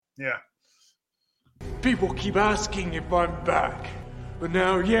Yeah. People keep asking if I'm back. But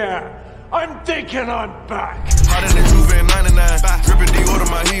now, I'm thinking I'm back. Hot in the Juve in 99. Dripping the order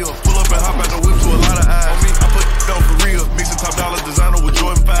my heel. Pull up and hop out the whip to a lot of eyes. I put it on for real. Mixing top dollar designer with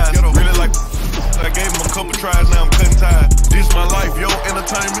Jordan 5. Really like I gave him a couple tries, now I'm cutting ties. This my life, yo,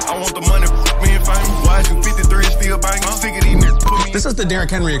 entertainment. I want the money, me and fame. Why is you 53 and still banging? Sick of these niggas. Put me. This is the Derrick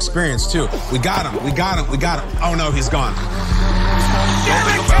Henry experience, too. We got him. Oh, no, he's gone.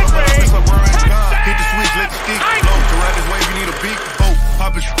 Derrick Henry! Hit the switch, let the stick go. To ride this wave, you need a big boat.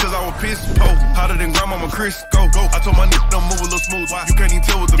 Pop it cause I was pissed. Oh, hotter than grandmama Chris. Go. I told my nigga don't move a little smooth. You can't even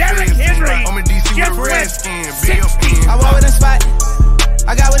tell what the Derrick Henry! I'm in DC with a red skin. BFN. I walk with a spot.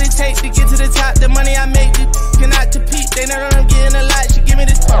 I got what it takes to get to the top. The money I make, you cannot compete. They know that I'm getting a lot. She give me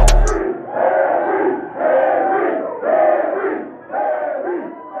this.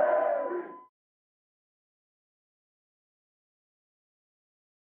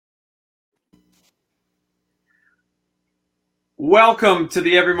 Welcome to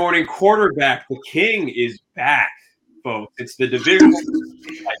the Every Morning Quarterback. The King is back, folks. It's the division.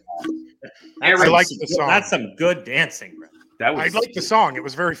 I like the song. That's some good dancing, bro. I like the song. It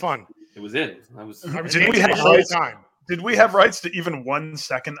was very fun. It was in. Did we have rights to even 1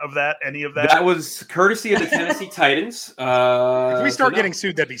 second of that? Any of that? That was courtesy of the Tennessee Titans. If we start getting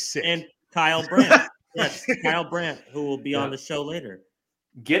sued, that'd be sick. And Kyle Brandt. Yes, Kyle Brandt, who will be on the show later.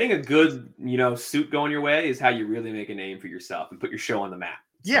 Getting a good, suit going your way is how you really make a name for yourself and put your show on the map.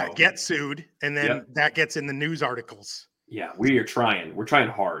 Yeah, So, get sued, and then that gets in the news articles. Yeah, we are trying. We're trying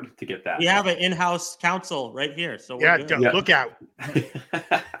hard to get that. We have an in-house counsel right here, so Look out.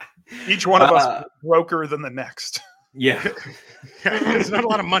 Each one of us broker than the next. Yeah. There's not a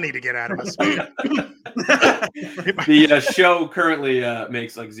lot of money to get out of us. The show currently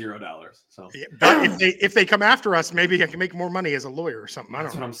makes like $0. So, but if they come after us, maybe I can make more money as a lawyer or something.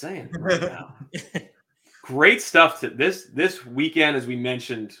 That's what I'm saying right now. Great stuff. This weekend, as we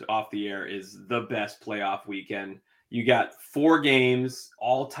mentioned off the air, is the best playoff weekend. You got 4 games,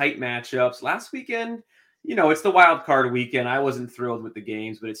 all tight matchups. Last weekend, it's the wild card weekend. I wasn't thrilled with the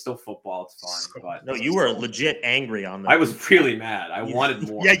games, but it's still football. It's fun. But no, you were legit angry on that. I was really mad. I wanted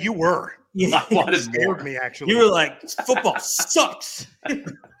more. Yeah, you were. I wanted more. Me, actually. You were like, football sucks.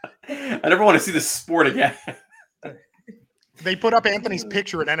 I never want to see the sport again. They put up Anthony's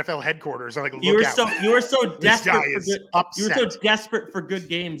picture at NFL headquarters. I'm like, you were so desperate. You were so desperate for good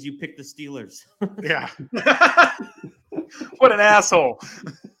games. You picked the Steelers. Yeah. What an asshole.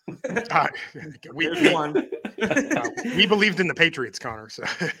 We believed in the Patriots, Connor. So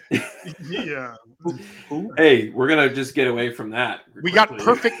yeah. Hey, we're gonna just get away from that. We got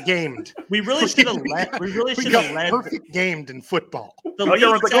perfect gamed. We really should have led. We got perfect gamed in football.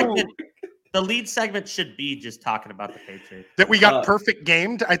 The lead segment should be just talking about the Patriots. That we got perfect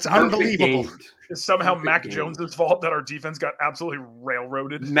gamed. It's unbelievable. It's somehow Mac Jones's fault that our defense got absolutely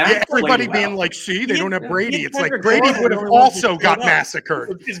railroaded. Everybody being like, see, they don't have Brady. It's like Brady would have also got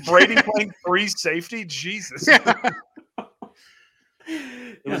massacred. Is Brady playing free safety? Jesus. I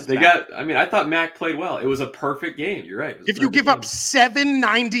thought Mac played well. It was a perfect game. You're right. If you give up 7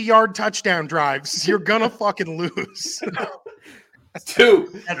 90-yard touchdown drives, you're gonna fucking lose. That's two.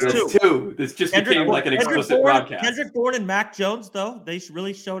 That's two. This just became like an explicit broadcast. Kendrick Bourne and Mac Jones, though, they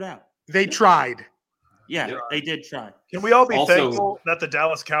really showed out. They tried. Yeah, they did try. Can we all be thankful that the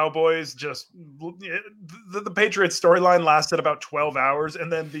Dallas Cowboys the Patriots storyline lasted about 12 hours,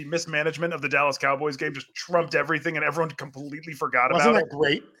 and then the mismanagement of the Dallas Cowboys game just trumped everything, and everyone completely forgot about it. Wasn't that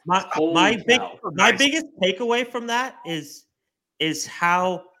great? My biggest takeaway from that is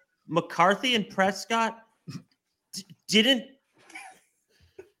how McCarthy and Prescott didn't.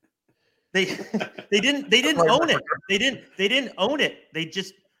 They didn't own it. They didn't own it.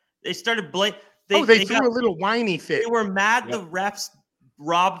 They started blame. They threw a little whiny fit. They were mad the refs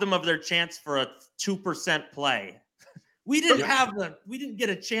robbed them of their chance for a 2% play. We didn't get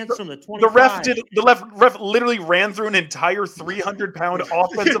a chance from the 25. The ref literally ran through an entire 300-pound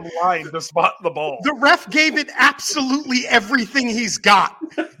offensive line to spot the ball. The ref gave it absolutely everything he's got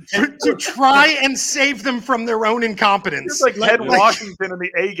to try and save them from their own incompetence. It's like Washington in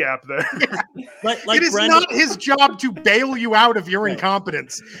the A gap there. It is not his job to bail you out of your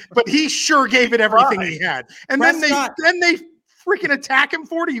incompetence, but he sure gave it everything he had. And Prescott, then they freaking attack him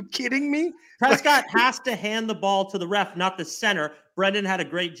for it. Are you kidding me? Prescott has to hand the ball to the ref, not the center. Brendan had a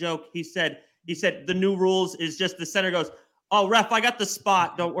great joke. He said the new rules is just the center goes, "Oh, ref, I got the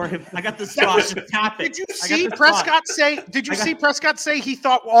spot. Don't worry, I got the spot. Just tap it." Did you see Prescott say? Prescott say he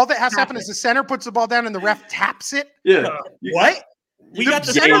thought all that has to happen is the center puts the ball down and the ref taps it? Yeah. What? We got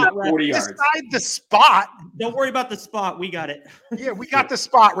the center spot, ref. 40 yards. Decide the spot. Don't worry about the spot. We got it. Yeah, we got the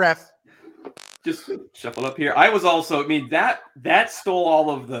spot, ref. Just shuffle up here. I was also, I mean, that stole all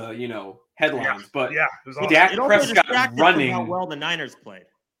of the, headlines, but Yeah, it was awesome. Dak It also Prescott distracted from running. how well the Niners played.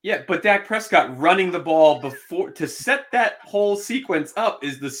 Yeah, but Dak Prescott running the ball before to set that whole sequence up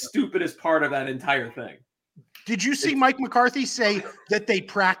is the stupidest part of that entire thing. Did you see Mike McCarthy say that they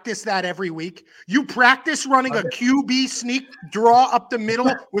practice that every week? You practice running a QB sneak draw up the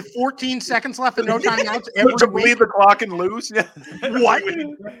middle with 14 seconds left and no timeouts every to week? bleed the clock and lose. Yeah. What?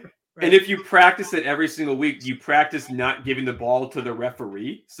 And if you practice it every single week, you practice not giving the ball to the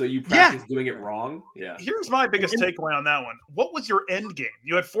referee. So you practice doing it wrong. Yeah. Here's my biggest takeaway on that one. What was your end game?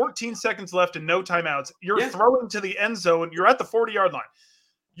 You had 14 seconds left and no timeouts. You're throwing to the end zone. You're at the 40-yard line.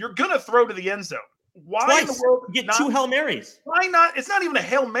 You're going to throw to the end zone. Why in the world You get 2 Hail Marys. Why not? It's not even a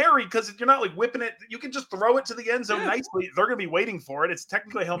Hail Mary because you're not like whipping it. You can just throw it to the end zone nicely. They're going to be waiting for it. It's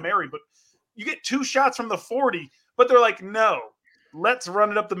technically a Hail Mary, but you get 2 shots from the 40, but they're like, no, let's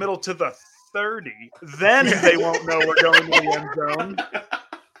run it up the middle to the 30. Then they won't know we're going to the end zone.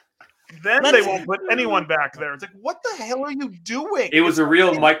 Then they won't put anyone back there. It's like, what the hell are you doing? It was a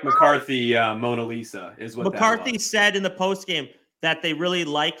real Mike McCarthy Mona Lisa, is what McCarthy that was. said in the postgame that they really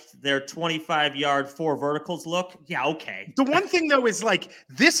liked their 25-yard 4 verticals look. Yeah, okay. The one thing, though, is like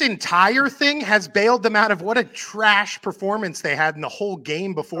this entire thing has bailed them out of what a trash performance they had in the whole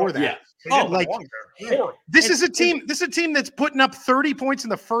game before that. Yeah. This is a team that's putting up 30 points in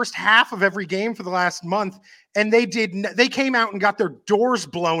the first half of every game for the last month, and they came out and got their doors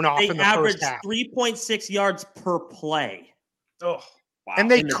blown off in the first half. They averaged 3.6 yards per play. Oh. Wow.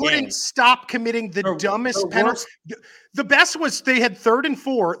 And they couldn't stop committing the dumbest penalties. The best was they had 3rd and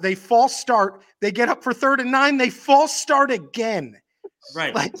 4. They false start. They get up for 3rd and 9. They false start again.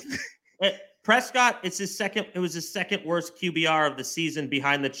 Right. Like Prescott, it was his second worst QBR of the season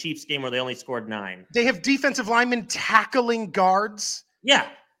behind the Chiefs game where they only scored 9. They have defensive linemen tackling guards. Yeah.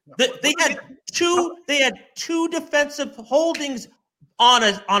 They had two defensive holdings on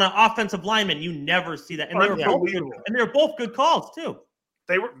an offensive lineman. You never see that. And they were both good calls too.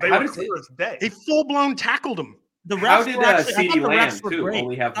 They were clear as day. They full-blown tackled him. The refs How did were actually, CeeDee Lamb refs were too great.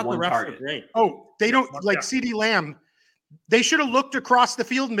 only have I thought one the refs target? were great. Oh, they don't like CeeDee Lamb. They should have looked across the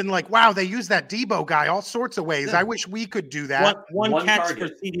field and been like, wow, they use that Debo guy all sorts of ways. I wish we could do that. One catch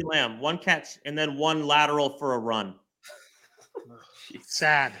target. for CeeDee Lamb, 1 catch, and then 1 lateral for a run.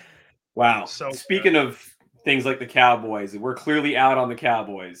 Sad. Wow. So speaking of things like the Cowboys, we're clearly out on the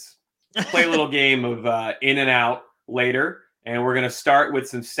Cowboys. Play a little game of in and out later, and we're going to start with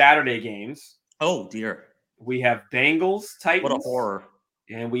some Saturday games. Oh, dear. We have Bengals, Titans. What a horror.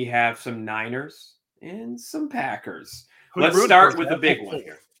 And we have some Niners and some Packers. Who Let's rooted start for with the Zach? big one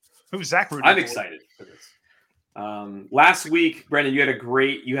here. Who's Zach rooting I'm for? excited for this. Last week, Brendan, you had a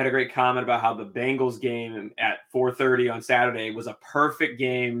great comment about how the Bengals game at 4:30 on Saturday was a perfect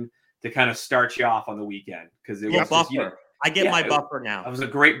game to kind of start you off on the weekend because it was buffer. just, I get my buffer now. It was a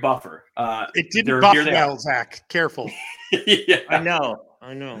great buffer. It didn't buff well, Zach. Careful. Yeah. I know.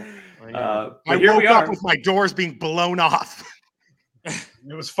 But I here woke we up are. with my doors being blown off.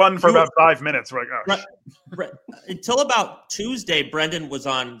 It was fun for about 5 minutes. We're like, oh, Until about Tuesday, Brendan was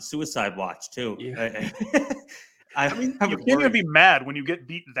on suicide watch too. Yeah. I mean, you can't even be mad when you get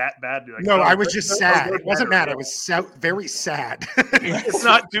beat that bad. Like, No, I was just sad. It wasn't mad. I was very sad. It's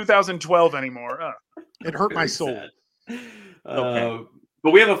not 2012 anymore. It hurt my soul. Okay.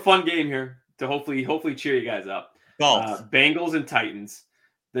 But we have a fun game here to hopefully cheer you guys up. Golf. Bengals and Titans.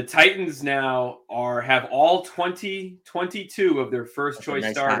 The Titans now have all 22 of their first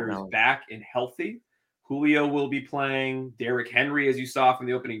choice starters back and healthy. Julio will be playing. Derrick Henry, as you saw from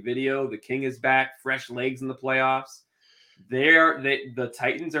the opening video, the King is back, fresh legs in the playoffs. The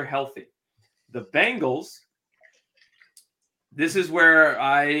Titans are healthy. The Bengals, this is where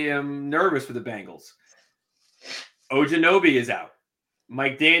I am nervous for the Bengals. Ojeanobi is out.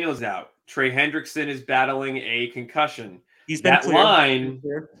 Mike Daniels out. Trey Hendrickson is battling a concussion. That line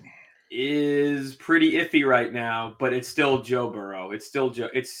is pretty iffy right now, but it's still Joe Burrow. It's still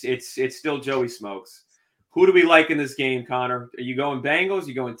it's still Joey Smokes. Who do we like in this game, Connor? Are you going Bengals? Are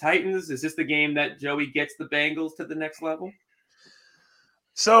you going Titans? Is this the game that Joey gets the Bengals to the next level?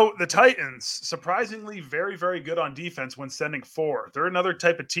 So the Titans, surprisingly, very, very good on defense when sending 4. They're another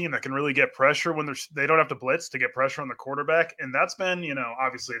type of team that can really get pressure when they don't have to blitz to get pressure on the quarterback. And that's been,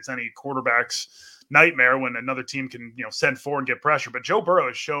 obviously it's any quarterback's nightmare when another team can, send 4 and get pressure. But Joe Burrow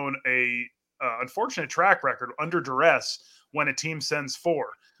has shown a unfortunate track record under duress when a team sends 4.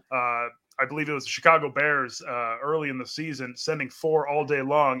 I believe it was the Chicago Bears early in the season sending 4 all day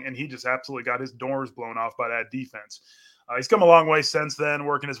long, and he just absolutely got his doors blown off by that defense. He's come a long way since then,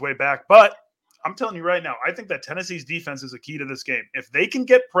 working his way back. But I'm telling you right now, I think that Tennessee's defense is a key to this game. If they can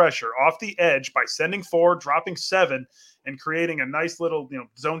get pressure off the edge by sending 4, dropping 7, and creating a nice little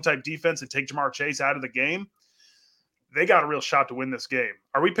zone-type defense and take Jamar Chase out of the game, they got a real shot to win this game.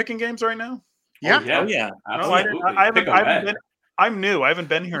 Are we picking games right now? Yeah. Oh, yeah. No, I haven't been. I'm new. I haven't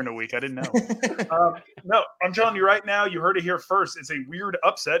been here in a week. I didn't know. No, I'm telling you right now, you heard it here first. It's a weird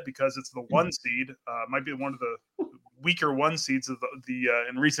upset because it's the 1 seed. Might be one of the weaker 1 seeds of the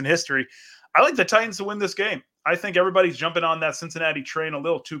in recent history. I like the Titans to win this game. I think everybody's jumping on that Cincinnati train a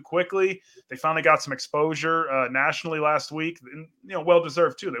little too quickly. They finally got some exposure nationally last week, and well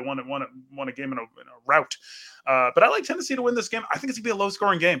deserved too. They won a game in a rout. But I like Tennessee to win this game. I think it's gonna be a low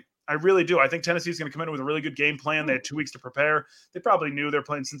scoring game. I really do. I think Tennessee's going to come in with a really good game plan. They had 2 weeks to prepare. They probably knew they're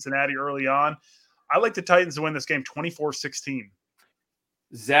playing Cincinnati early on. I like the Titans to win this game 24-16.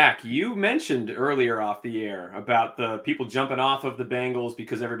 Zach, you mentioned earlier off the air about the people jumping off of the Bengals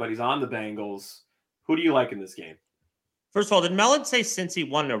because everybody's on the Bengals. Who do you like in this game? First of all, did Mellon say since he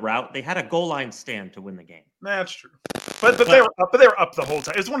won a route, they had a goal line stand to win the game? That's true. But they were up the whole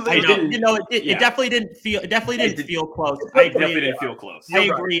time. It's one of the. It definitely didn't feel. It definitely didn't feel close. I agree. Definitely didn't feel close.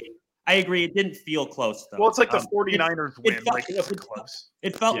 I agree. It didn't feel close though. Well, it's like the 49ers win. It wasn't close.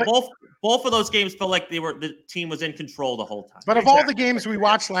 It felt both of those games felt like the team was in control the whole time. But of all the games we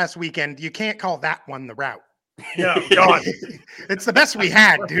watched last weekend, you can't call that one the route. Yeah, God. It's the best we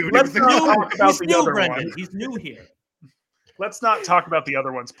had, dude. Let's not talk about the other Brendan. one. He's new here. Let's not talk about the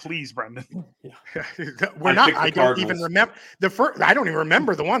other ones, please, Brendan. We're not. I don't even remember the first. I don't even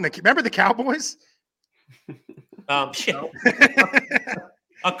remember the one. Remember the Cowboys?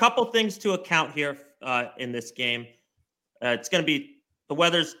 A couple things to account here in this game. It's going to be the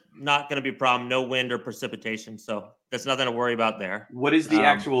weather's not going to be a problem. No wind or precipitation, so there's nothing to worry about there. What is the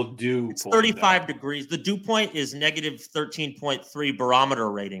actual dew? It's 35 degrees. The dew point is negative 13.3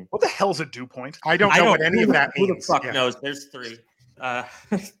 barometer rating. What the hell's a dew point? I don't know what any of that means. Who the fuck knows? There's 3.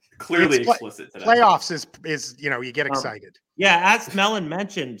 Clearly explicit today. Playoffs is you get excited. Yeah, as Mellon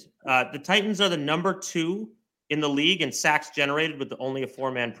mentioned, the Titans are the number 2 in the league in sacks generated with only a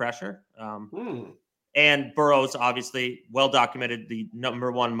 4-man pressure. And Burrow's obviously well documented the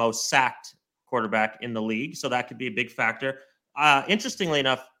number 1 most sacked quarterback in the league. So that could be a big factor. Interestingly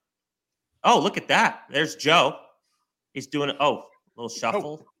enough, look at that. There's Joe. He's doing a little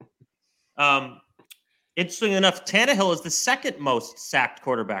shuffle. Interestingly enough, Tannehill is the 2nd most sacked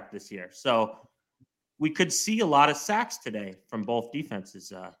quarterback this year. So we could see a lot of sacks today from both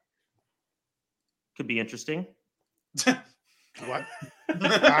defenses. Could be interesting. What?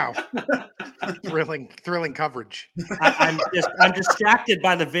 Wow. Thrilling coverage. I'm distracted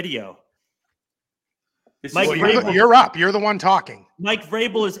by the video. You're up. You're the one talking. Mike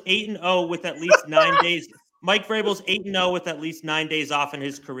Vrabel is 8-0 with at least 9 days. Mike Vrabel's 8-0 with at least 9 days off in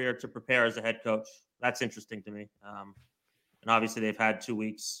his career to prepare as a head coach. That's interesting to me. And obviously they've had 2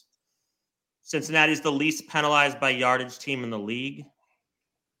 weeks. Cincinnati's the least penalized by yardage team in the league.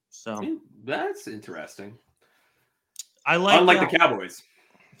 So that's interesting. I like unlike the Cowboys.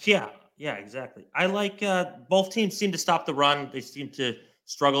 Yeah, exactly. I like both teams seem to stop the run. They seem to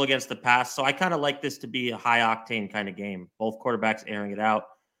struggle against the pass. So I kind of like this to be a high octane kind of game. Both quarterbacks airing it out.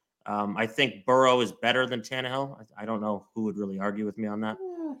 I think Burrow is better than Tannehill. I don't know who would really argue with me on that.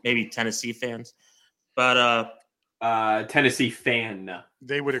 Maybe Tennessee fans, but Tennessee fan.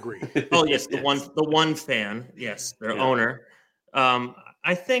 They would agree. Oh yes, the one fan. Yes, their owner.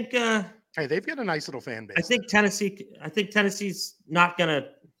 I think. Hey, they've got a nice little fan base. I think Tennessee's not going to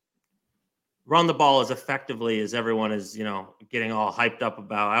run the ball as effectively as everyone is, getting all hyped up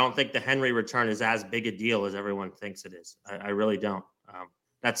about. I don't think the Henry return is as big a deal as everyone thinks it is. I really don't.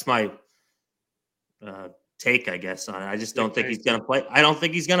 That's my take, I guess. I just don't think he's going to play. I don't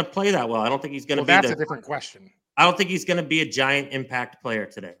think he's going to play that well. I don't think he's going to be. That's a different question. I don't think he's going to be a giant impact player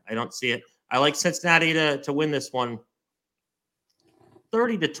today. I don't see it. I like Cincinnati to win this one.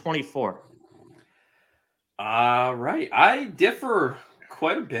 30-24. Right. I differ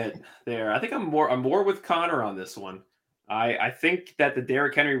quite a bit there. I think I'm more with Connor on this one. I think that the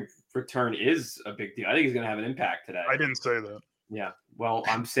Derrick Henry return is a big deal. I think he's going to have an impact today. I didn't say that. Yeah. Well,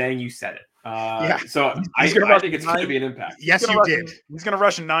 I'm saying you said it. Yeah. So I think it's going to be an impact. Yes, you did. He's going to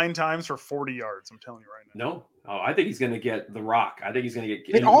rush 9 times for 40 yards. I'm telling you right now. No. Oh, I think he's going to get the rock. I think he's going to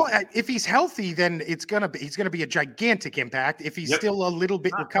get. If he's healthy, then he's going to be a gigantic impact. If he's still a little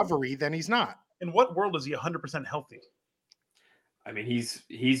bit recovery, then he's not. In what world is he 100% healthy? I mean,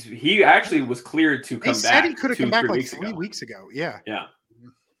 he actually was cleared to come back. He said he could have come back like 3 3 weeks ago. Yeah.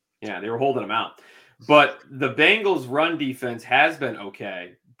 They were holding him out. But the Bengals' run defense has been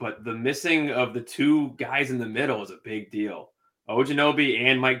okay. but the missing of the two guys in the middle is a big deal. Ojinobi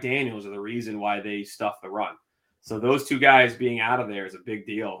and Mike Daniels are the reason why they stuff the run. So those two guys being out of there is a big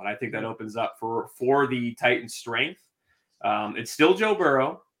deal. And I think that opens up for the Titans' strength. It's still Joe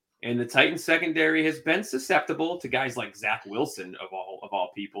Burrow, and the Titans secondary has been susceptible to guys like Zach Wilson of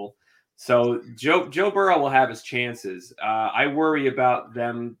all people. So Joe Burrow will have his chances. I worry about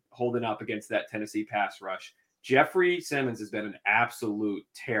them holding up against that Tennessee pass rush. Jeffrey Simmons has been an absolute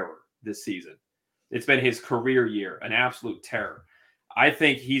terror this season. It's been his career year, an absolute terror. I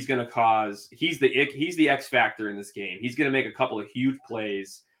think he's going to he's the X factor in this game. He's going to make a couple of huge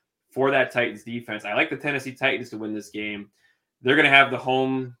plays for that Titans defense. I like the Tennessee Titans to win this game. They're going to have the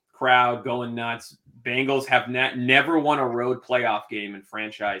home crowd going nuts. Bengals have never won a road playoff game in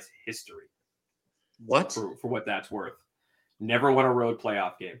franchise history. What? For what that's worth. Never won a road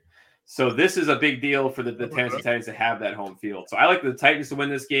playoff game. So this is a big deal for the Tennessee Titans to have that home field. So I like the Titans to win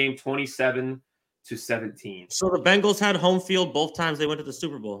this game 27-17. So the Bengals had home field both times they went to the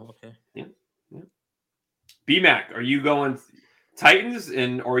Super Bowl. Okay. Yeah. BMAC, are you going Titans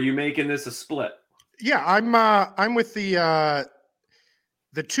or are you making this a split? Yeah, I'm with the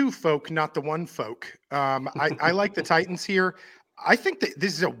two folk, not the one folk. I like the Titans here. I think that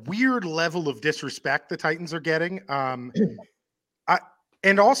this is a weird level of disrespect the Titans are getting.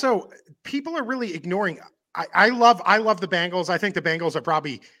 And also people are really ignoring. I love the Bengals. I think the Bengals are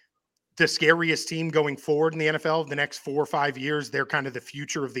probably the scariest team going forward in the NFL the next 4 or 5 years. They're kind of the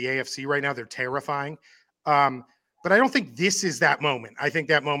future of the AFC right now. They're terrifying. But I don't think this is that moment. I think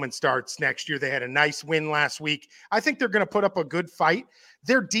that moment starts next year. They had a nice win last week. I think they're going to put up a good fight.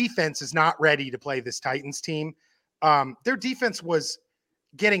 Their defense is not ready to play this Titans team. Their defense was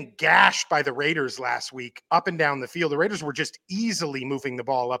getting gashed by the Raiders last week up and down the field. The Raiders were just easily moving the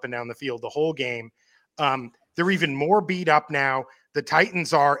ball up and down the field the whole game. They're even more beat up now. The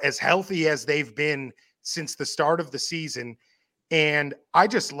Titans are as healthy as they've been since the start of the season. And I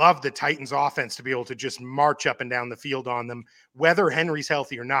just love the Titans offense to be able to just march up and down the field on them, whether Henry's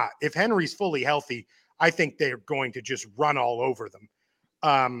healthy or not. If Henry's fully healthy, I think they're going to just run all over them.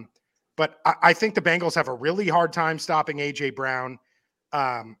 But I think the Bengals have a really hard time stopping A.J. Brown,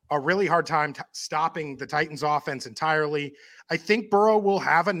 a really hard time stopping the Titans offense entirely. I think Burrow will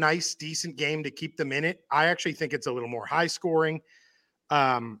have a nice, decent game to keep them in it. I actually think it's a little more high scoring.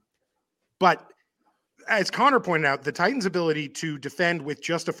 But as Connor pointed out, the Titans' ability to defend with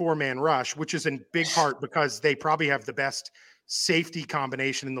just a 4-man rush, which is in big part because they probably have the best safety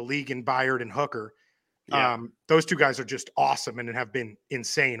combination in the league in Byard and Hooker. Yeah. Those two guys are just awesome and have been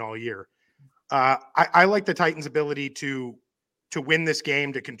insane all year. I like the Titans' ability to win this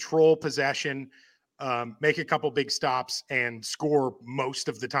game, to control possession, make a couple big stops, and score most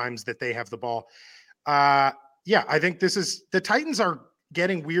of the times that they have the ball. I think the Titans are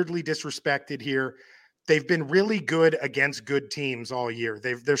getting weirdly disrespected here. They've been really good against good teams all year.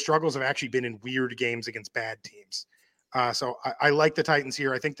 Their struggles have actually been in weird games against bad teams. So I like the Titans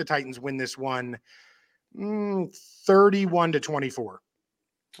here. I think the Titans win this one 31-24.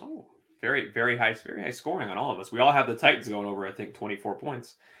 Oh, very, very high scoring on all of us. We all have the Titans going over, I think, 24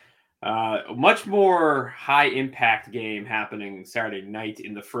 points. Much more high impact game happening Saturday night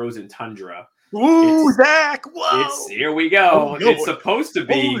in the frozen tundra. Ooh, Zach! Whoa! Here we go. It's supposed to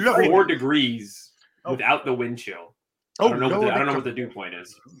be 4 degrees without the wind chill. I don't know what the dew point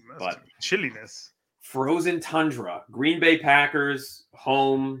is, but chilliness. Frozen tundra. Green Bay Packers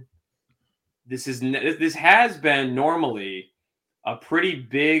home. This has been normally a pretty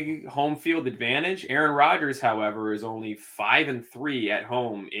big home field advantage. Aaron Rodgers, however, is only 5-3 at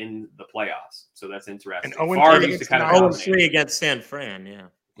home in the playoffs, so that's interesting. And 0-3 against San Fran, yeah.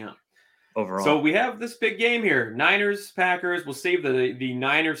 Overall, so we have this big game here: Niners, Packers. We'll save the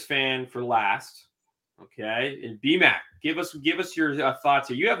Niners fan for last. Okay, and BMAC, give us your thoughts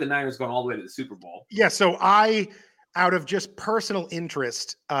here. You have the Niners going all the way to the Super Bowl. Yeah, so out of just personal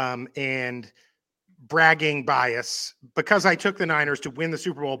interest and bragging bias, because I took the Niners to win the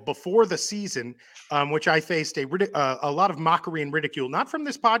Super Bowl before the season, which I faced a lot of mockery and ridicule, not from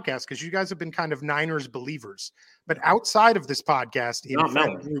this podcast, because you guys have been kind of Niners believers, but outside of this podcast in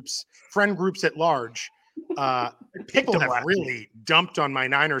friend groups at large, people have really dumped on my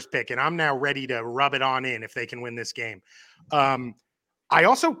Niners pick, and I'm now ready to rub it on in if they can win this game. I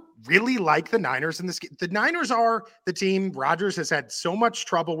also really like the Niners in this game. The Niners are the team Rodgers has had so much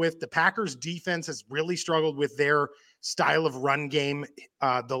trouble with. The Packers defense has really struggled with their style of run game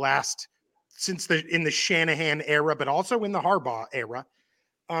in the Shanahan era, but also in the Harbaugh era.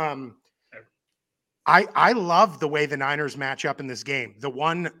 I love the way the Niners match up in this game. The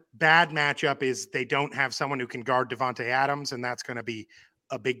one bad matchup is they don't have someone who can guard Devontae Adams, and that's going to be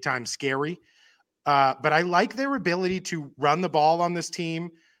a big time scary. But I like their ability to run the ball on this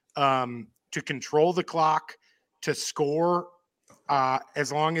team, to control the clock, to score,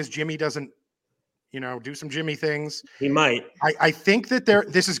 as long as Jimmy doesn't, do some Jimmy things. He might. I think that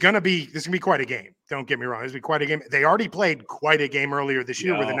this is going to be quite a game. Don't get me wrong. This is going to be quite a game. They already played quite a game earlier this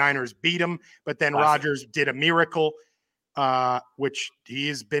year where the Niners beat them, but then Rodgers did a miracle, which he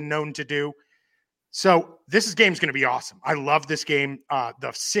has been known to do. So this game's going to be awesome. I love this game.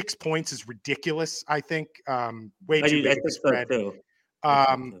 The 6 points is ridiculous. I think way too big a spread. Too.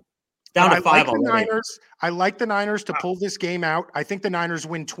 Down to 5 already. I like the Niners to pull this game out. I think the Niners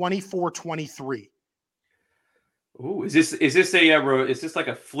win 24-23. Ooh, is this like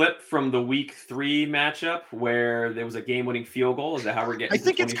a flip from the week 3 matchup where there was a game-winning field goal? Is that how we're getting? I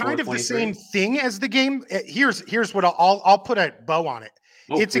think it's kind of the same thing as the game. Here's what I'll put a bow on it.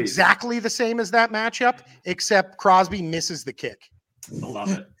 It's exactly the same as that matchup, except Crosby misses the kick. I love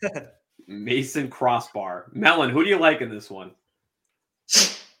it. Mason Crossbar. Melon, who do you like in this one?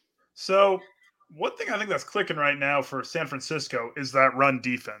 So one thing I think that's clicking right now for San Francisco is that run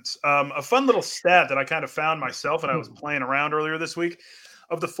defense. A fun little stat that I kind of found myself and I was playing around earlier this week.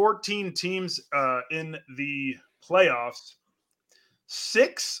 Of the 14 teams in the playoffs,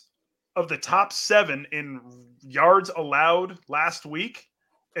 6 of the top 7 in yards allowed last week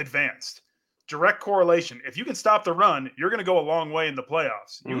advanced. Direct correlation. If you can stop the run, you're going to go a long way in the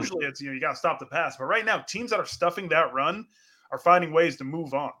playoffs. Usually it's, you got to stop the pass. But right now, teams that are stuffing that run are finding ways to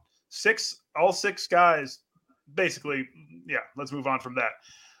move on. All 6 guys, basically, let's move on from that.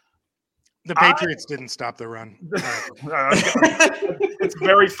 The Patriots didn't stop the run. It's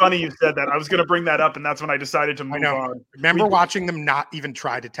very funny you said that. I was going to bring that up, and that's when I decided to move on. Remember watching them not even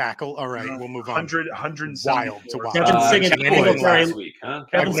try to tackle? All right, we'll move on. 107. Wild to watch. Kevin Singletary last week, huh?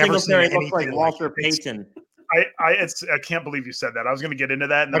 Kevin Singletary looks like Walter Payton. I can't believe you said that. I was going to get into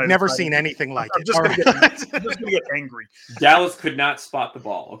that. And I've never seen anything like it. I'm just going to get angry. Dallas could not spot the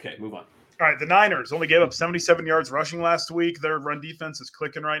ball. Okay, move on. All right, the Niners only gave up 77 yards rushing last week. Their run defense is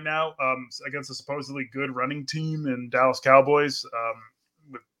clicking right now against a supposedly good running team in Dallas Cowboys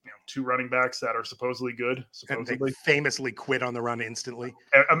with 2 running backs that are supposedly good. Supposedly, and they famously quit on the run instantly.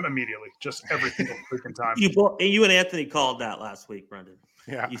 Immediately, just every single freaking time. You and Anthony called that last week, Brendan.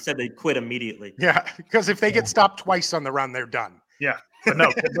 Yeah, you said they quit immediately. Yeah, because if they get stopped twice on the run, they're done. Yeah, but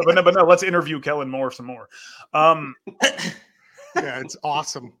no. Let's interview Kellen Moore some more. Yeah, it's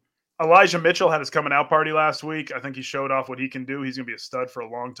awesome. Elijah Mitchell had his coming out party last week. I think he showed off what he can do. He's going to be a stud for a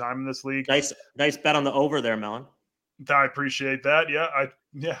long time in this league. Nice bet on the over there, Melon. I appreciate that.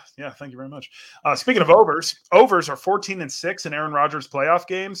 Yeah. Thank you very much. Speaking of overs are 14-6 in Aaron Rodgers playoff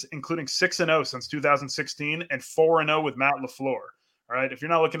games, including 6-0 since 2016 and 4-0 with Matt LaFleur. All right. If you're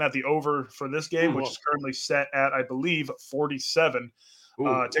not looking at the over for this game, which is currently set at, I believe, 47,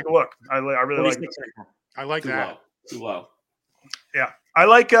 take a look. I really like it. I like that. Too low. Yeah. I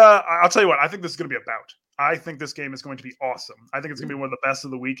like, I'll tell you what, I think this is going to be a bout. I think this game is going to be awesome. I think it's going to be one of the best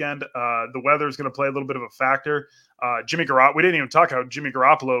of the weekend. The weather is going to play a little bit of a factor. Jimmy Garoppolo, we didn't even talk how Jimmy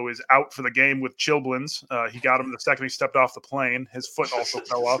Garoppolo is out for the game with chilblains. He got him the second he stepped off the plane. His foot also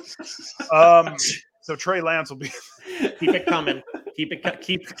fell off. So Trey Lance will be. Keep it coming.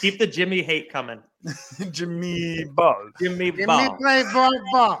 Keep the Jimmy hate coming. Jimmy Ball. Jimmy play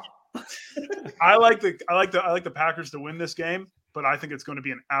ball. I like the Packers to win this game, but I think it's going to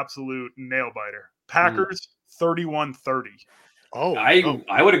be an absolute nail biter. Packers 31-30. Oh,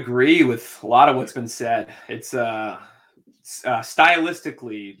 I would agree with a lot of what's been said. It's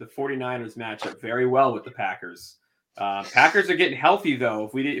stylistically the 49ers match up very well with the Packers. Packers are getting healthy though.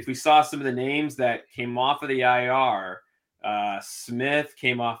 If we saw some of the names that came off of the IR, Smith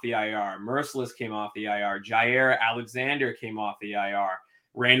came off the IR, Merciless came off the IR, Jair Alexander came off the IR,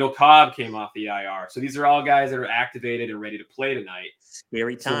 Randall Cobb came off the IR. So these are all guys that are activated and ready to play tonight.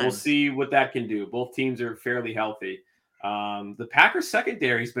 Scary time. So we'll see what that can do. Both teams are fairly healthy. The Packers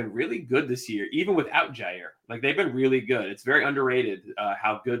secondary has been really good this year, even without Jair. Like they've been really good. It's very underrated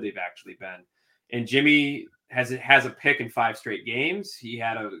how good they've actually been. And Jimmy has a pick in 5 straight games. He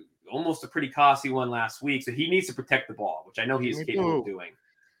had almost a pretty costly one last week. So he needs to protect the ball, which I know he is capable of doing.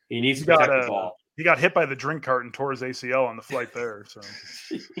 He needs to protect the ball. He got hit by the drink cart and tore his ACL on the flight there, so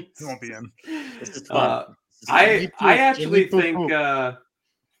he won't be in. This is fun. I actually think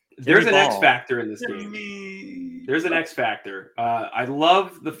there's an X factor in this game. There's an X factor. I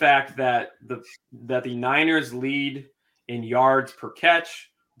love the fact that the Niners lead in yards per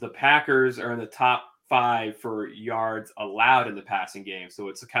catch. The Packers are in the top 5 for yards allowed in the passing game. So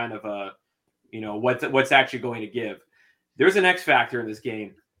it's a kind of a, what's actually going to give. There's an X factor in this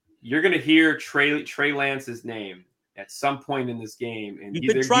game. You're going to hear Trey Lance's name. at some point in this game. And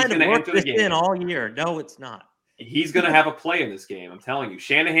You've been trying to work this in all year. No, it's not. He's going to have a play in this game. I'm telling you,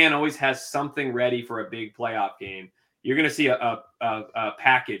 Shanahan always has something ready for a big playoff game. You're going to see a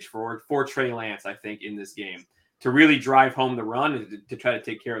package for Trey Lance, I think, in this game to really drive home the run and to try to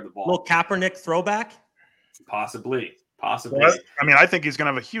take care of the ball. Little Kaepernick throwback? Possibly. Well, I mean, I think he's going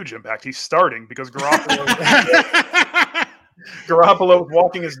to have a huge impact. He's starting because Garoppolo was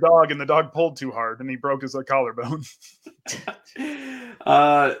walking his dog and the dog pulled too hard and he broke his collarbone.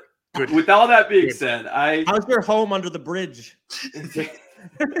 With all that being said, how's your home under the bridge?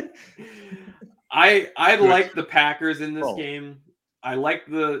 I like the Packers in this game. I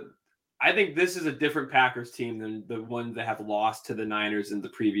think this is a different Packers team than the ones that have lost to the Niners in the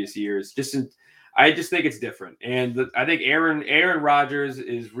previous years. I just think it's different. And I think Aaron Rodgers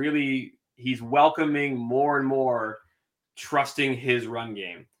is really, he's welcoming more and more trusting his run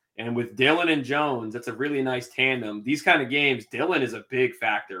game. And with Dillon and Jones, that's a really nice tandem. These kind of games, Dillon is a big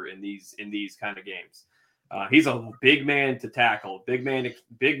factor in these kind of games. He's a big man to tackle, big man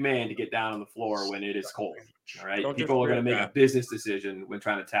to get down on the floor when it is cold. All right, people are going to make a business decision when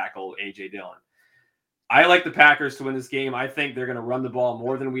trying to tackle AJ Dillon. I like the Packers to win this game. I think they're going to run the ball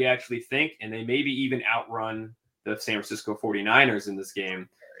more than we actually think, and they maybe even outrun the San Francisco 49ers in this game.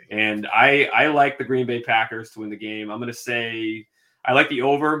 And I like the Green Bay Packers to win the game. I'm going to say I like the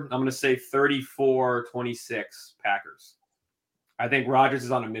over. I'm going to say 34-26 Packers. I think Rodgers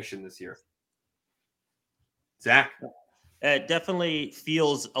is on a mission this year. Zach? It definitely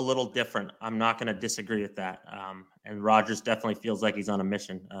feels a little different. I'm not going to disagree with that. And Rodgers definitely feels like he's on a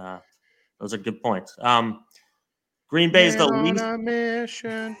mission. Those are good points. Green Bay is the least. On a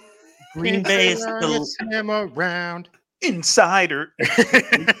mission. Green Bay is the him around. Insider.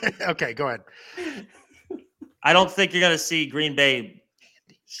 Okay, go ahead. I don't think you're going to see Green Bay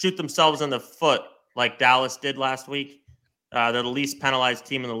shoot themselves in the foot like Dallas did last week. They're the least penalized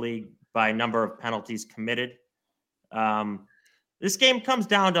team in the league by number of penalties committed. This game comes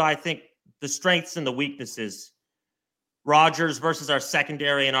down to, I think, the strengths and the weaknesses. Rodgers versus our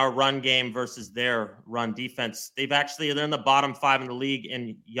secondary and our run game versus their run defense. They're in the bottom 5 in the league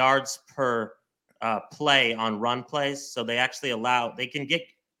in yards per play on run plays. So they actually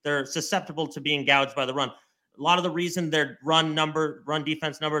they're susceptible to being gouged by the run. A lot of the reason their run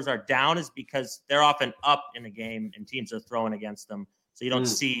defense numbers are down is because they're often up in the game and teams are throwing against them. So you don't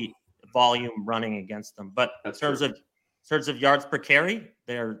see volume running against them. But in terms of yards per carry,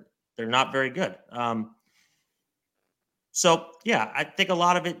 they're not very good. So yeah, I think a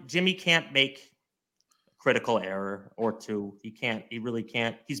lot of it, Jimmy can't make a critical error or two. He really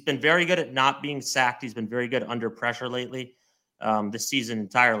can't. He's been very good at not being sacked. He's been very good under pressure lately, this season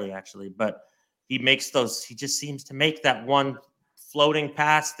entirely, actually. But he just seems to make that one floating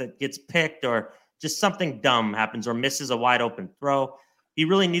pass that gets picked, or just something dumb happens, or misses a wide open throw. He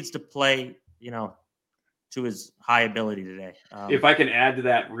really needs to play, to his high ability today. If I can add to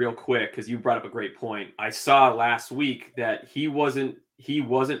that real quick, because you brought up a great point. I saw last week that he wasn't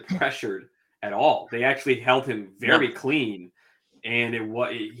pressured at all. They actually held him very clean, and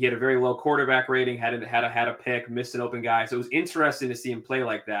he had a very low quarterback rating. Had a pick, missed an open guy. So it was interesting to see him play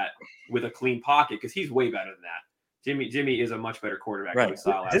like that with a clean pocket, because he's way better than that. Jimmy is a much better quarterback than we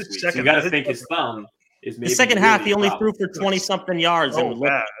saw last week. So you got to think his thumb is maybe. The second really half, he only threw for 20-something yards.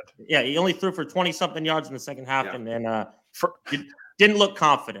 Bad. Yeah, he only threw for 20-something yards in the second half, and then didn't look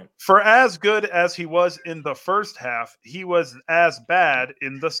confident. For as good as he was in the first half, he was as bad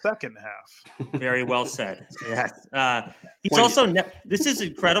in the second half. Very well said. Yes. He's also this is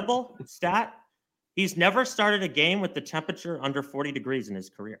incredible stat. He's never started a game with the temperature under 40 degrees in his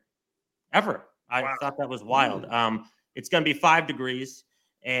career, ever. I thought that was wild. It's going to be 5 degrees,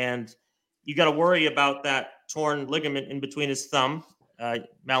 and you got to worry about that torn ligament in between his thumb.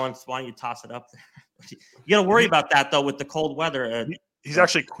 Melon, why don't you toss it up there? You got to worry about that though with the cold weather. He's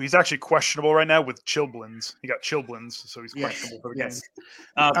actually questionable right now with chilblains. He got chilblains, so he's questionable for the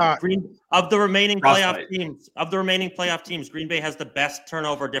game. Of the remaining playoff teams, Green Bay has the best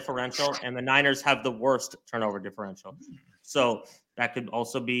turnover differential, and the Niners have the worst turnover differential. So that could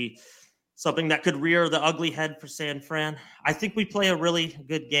also be something that could rear the ugly head for San Fran. I think we play a really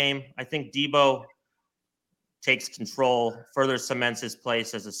good game. I think Debo takes control, further cements his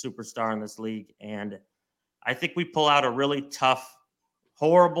place as a superstar in this league. And I think we pull out a really tough,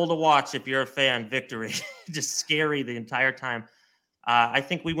 horrible to watch if you're a fan, victory. Just scary the entire time. I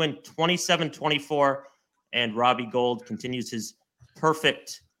think we win 27-24, and Robbie Gould continues his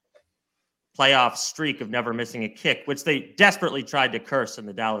perfect playoff streak of never missing a kick, which they desperately tried to curse in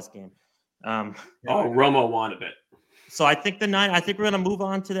the Dallas game. Romo wanted it. So I think we're going to move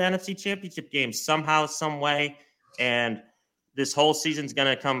on to the NFC Championship game somehow, some way. and this whole season's going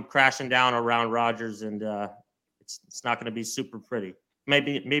to come crashing down around Rodgers, and it's not going to be super pretty.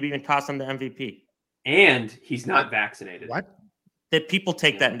 Maybe even cost him the MVP. And he's not vaccinated. What? That people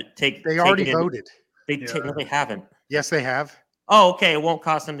take that take. They already voted. No, they haven't. Yes, they have. Oh, okay. It won't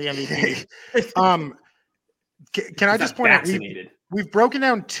cost him the MVP. Can I just point out Vaccinated. we've broken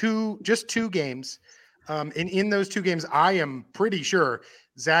down just two games. And in those two games, I am pretty sure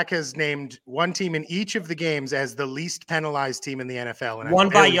Zach has named one team in each of the games as the least penalized team in the NFL. And One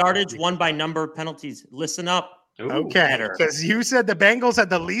by yardage, one by number of penalties. Listen up. Okay, because you said the Bengals had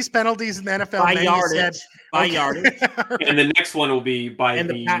the least penalties in the NFL. By yardage. By yardage. And the next one will be by And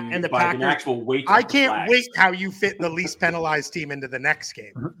the Packers, actual weight. I can't wait how you fit the least penalized team into the next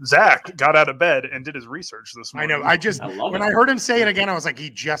game. Zach got out of bed and did his research this I morning. know. When I heard him say it again, I was like,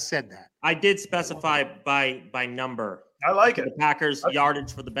 he just said that. I did specify by number. I like it. The Packers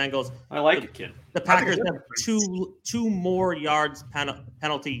yardage for the Bengals. I like it, kid. The Packers have two more yards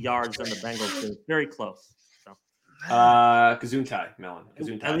penalty yards than the Bengals do. Very close. Gesundheit, Melon.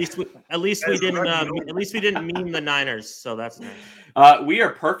 Gesundheit. At least we didn't meme the Niners, so that's nice. We are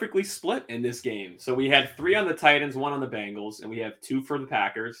perfectly split in this game. So we had 3 on the Titans, 1 on the Bengals, and we have 2 for the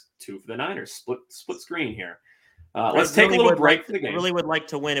Packers, 2 for the Niners. Split screen here. Let's take a little break for the game. I really would like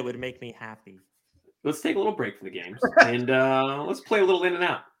to win. It would make me happy. Let's take a little break for the games, and let's play a little in and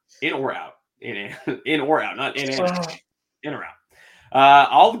out, in or out, in or out, not in and out, in or out.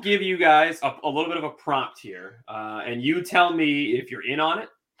 I'll give you guys a little bit of a prompt here, and you tell me if you're in on it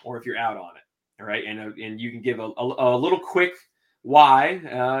or if you're out on it. All right, and you can give a little quick why,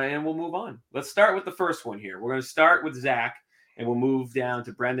 and we'll move on. Let's start with the first one here. We're going to start with Zach, and we'll move down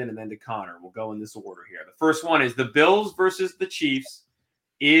to Brendan and then to Connor. We'll go in this order here. The first one is the Bills versus the Chiefs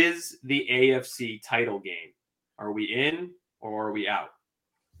is the AFC title game. Are we in or are we out?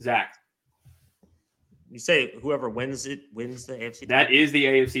 Zach. You say whoever wins it wins the AFC. That is the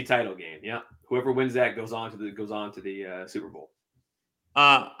AFC title game. Yeah, whoever wins that goes on to the Super Bowl.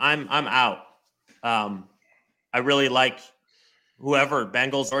 I'm out. I really like whoever,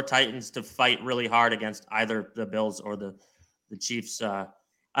 Bengals or Titans, to fight really hard against either the Bills or the Chiefs. I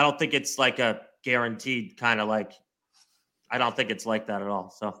don't think it's like a guaranteed kind of like. I don't think it's like that at all.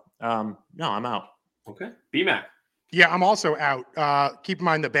 So no, I'm out. Okay, BMAC. Yeah, I'm also out. Keep in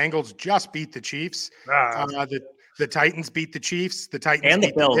mind the Bengals just beat the Chiefs. The Titans beat the Chiefs. The Titans and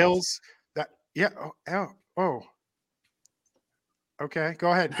beat the Bills. Okay,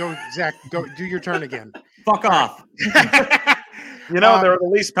 go ahead. Go, Zach. Go do your turn again. Fuck off. They were the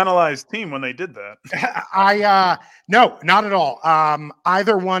least penalized team when they did that. No, not at all.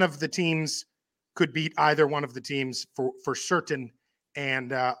 Either one of the teams could beat either one of the teams for certain,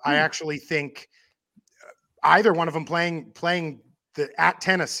 and I actually think either one of them playing at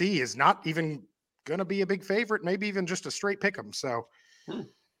Tennessee is not even going to be a big favorite, maybe even just a straight pick 'em. So,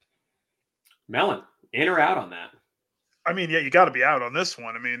 Melon, in or out on that? I mean, yeah, you got to be out on this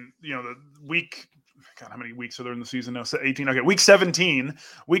one. I mean, the week. God, how many weeks are there in the season now? So 18. Okay, week 17.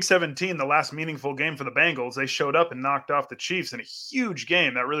 Week 17, the last meaningful game for the Bengals. They showed up and knocked off the Chiefs in a huge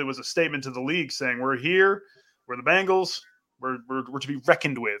game. That really was a statement to the league saying, "We're here. We're the Bengals. We're to be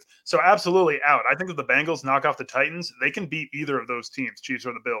reckoned with." So absolutely out. I think if the Bengals knock off the Titans, they can beat either of those teams, Chiefs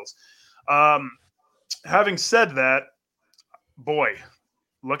or the Bills. Having said that, boy,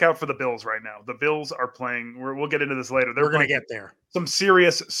 look out for the Bills right now. The Bills are playing. We'll get into this later. We're going to get there. Some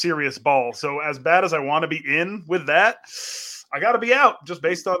serious ball. So as bad as I want to be in with that, I got to be out just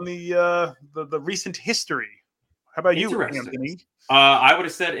based on the recent history. How about you, Anthony? I would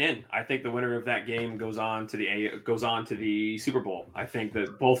have said in. I think the winner of that game goes on to the Super Bowl. I think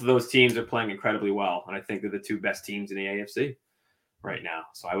that both of those teams are playing incredibly well, and I think they're the 2 best teams in the AFC right now.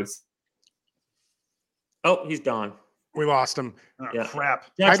 So I would. Oh, he's gone. We lost him. Oh, yeah.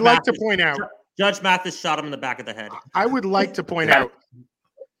 Crap. I'd like to point out. Judge Mathis shot him in the back of the head. I would like to point out.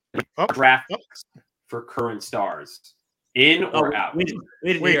 Draft for current stars. In or out? We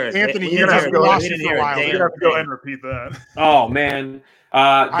didn't hear it. Anthony, you're going to lost it for a while. You have to go ahead and repeat that. Oh, man.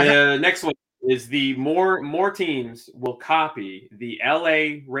 The next one is the more teams will copy the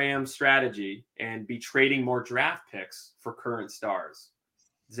LA Rams strategy and be trading more draft picks for current stars.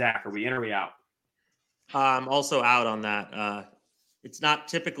 Zach, are we in or are we out? I'm also out on that. It's not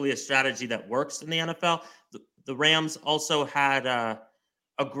typically a strategy that works in the NFL. The Rams also had a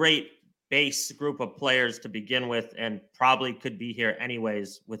great base group of players to begin with and probably could be here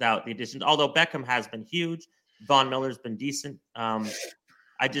anyways without the additions. Although Beckham has been huge. Von Miller's been decent.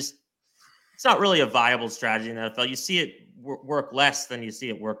 It's not really a viable strategy in the NFL. You see it work less than you see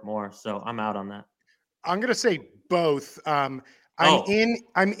it work more. So I'm out on that. I'm going to say both.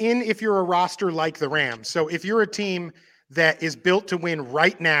 I'm in if you're a roster like the Rams. So if you're a team that is built to win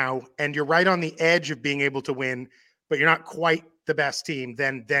right now and you're right on the edge of being able to win, but you're not quite the best team,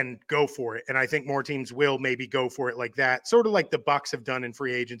 then go for it. And I think more teams will maybe go for it like that, sort of like the Bucs have done in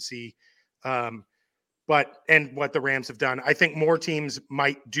free agency. And what the Rams have done. I think more teams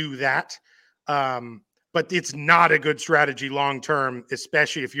might do that. But it's not a good strategy long-term,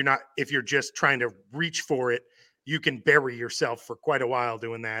 especially if you're just trying to reach for it. You can bury yourself for quite a while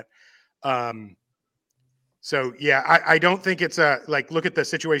doing that. So yeah, I don't think it's look at the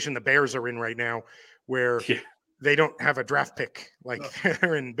situation the Bears are in right now where they don't have a draft pick. Like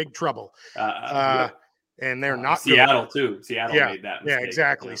they're in big trouble. And they're not Seattle too. Seattle made that mistake. Yeah,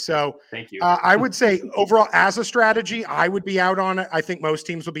 exactly. Yeah. So thank you. I would say overall as a strategy, I would be out on it. I think most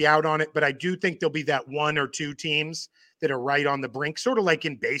teams will be out on it, but I do think there'll be that one or two teams that are right on the brink, sort of like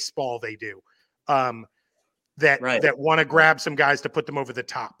in baseball they do, that want to grab some guys to put them over the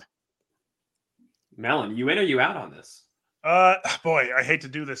top. Melon, you in or you out on this? Boy, I hate to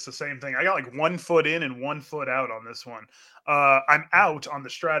do this. The same thing. I got like 1 foot in and 1 foot out on this one. I'm out on the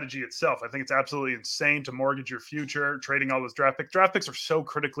strategy itself. I think it's absolutely insane to mortgage your future, trading all those draft picks. Draft picks are so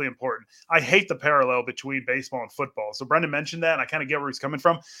critically important. I hate the parallel between baseball and football. So Brendan mentioned that, and I kind of get where he's coming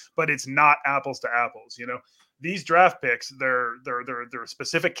from, but it's not apples to apples. You know, these draft picks, they're a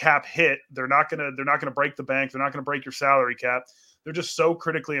specific cap hit. They're not gonna break the bank. They're not gonna break your salary cap. They're just so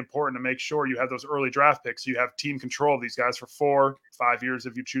critically important to make sure you have those early draft picks. So you have team control of these guys for 4-5 years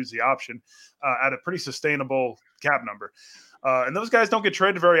if you choose the option at a pretty sustainable cap number. And those guys don't get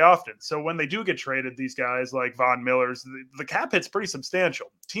traded very often. So when they do get traded, these guys like Von Miller's, the cap hit's pretty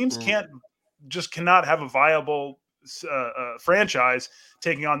substantial. Teams cannot have a viable franchise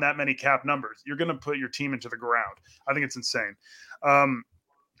taking on that many cap numbers. You're going to put your team into the ground. I think it's insane.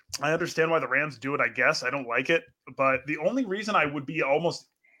 I understand why the Rams do it, I guess. I don't like it. But the only reason I would be almost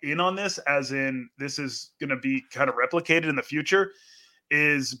in on this, as in this is going to be kind of replicated in the future,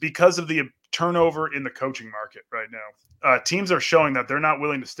 is because of the turnover in the coaching market right now. Teams are showing that they're not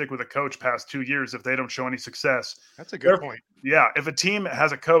willing to stick with a coach past 2 years if they don't show any success. That's a good point. Yeah. If a team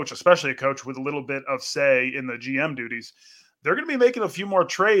has a coach, especially a coach with a little bit of say in the GM duties, they're going to be making a few more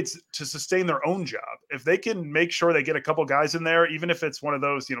trades to sustain their own job. If they can make sure they get a couple guys in there, even if it's one of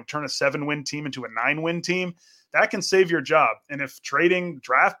those, turn a 7-win team into a 9-win team, that can save your job. And if trading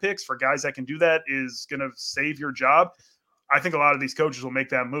draft picks for guys that can do that is going to save your job, I think a lot of these coaches will make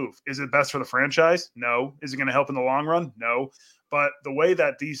that move. Is it best for the franchise? No. Is it going to help in the long run? No. But the way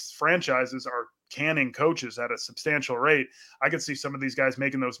that these franchises are canning coaches at a substantial rate, I could see some of these guys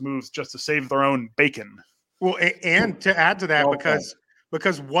making those moves just to save their own bacon. Well, and to add to that,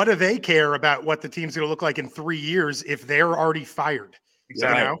 because what do they care about what the team's going to look like in 3 years if they're already fired?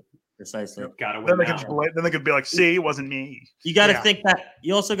 Exactly. Precisely. Gotta win. Then they could be like, "See, it wasn't me." You got to think that.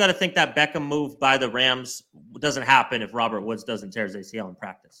 You also got to think that Beckham move by the Rams doesn't happen if Robert Woods doesn't tear his ACL in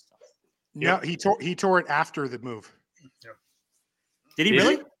practice. No, he tore it after the move. Yeah. Did he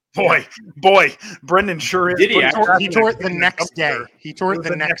really? Boy, Brendan sure is. Did he? He tore it the next day. He tore it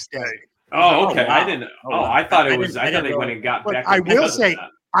the next day. Oh, okay. Wow. I didn't. I thought it was. I thought they went and got Beckham. I will say,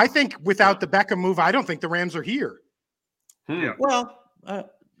 I think without the Beckham move, I don't think the Rams are here. Yeah. Well,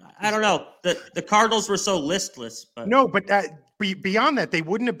 I don't know. The Cardinals were so listless. But. No, but beyond that, they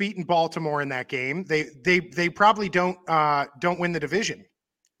wouldn't have beaten Baltimore in that game. They probably don't win the division.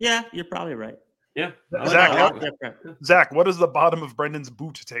 Yeah, you're probably right. Yeah. Zach, what does the bottom of Brendan's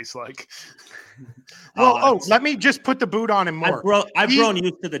boot taste like? Well, let me just put the boot on him more. I've grown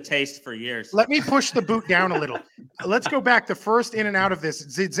used to the taste for years. Let me push the boot down a little. Let's go back to first in and out of this.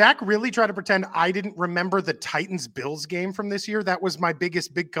 Did Zach really try to pretend I didn't remember the Titans-Bills game from this year? That was my big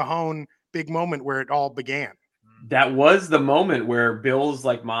moment where it all began. That was the moment where Bills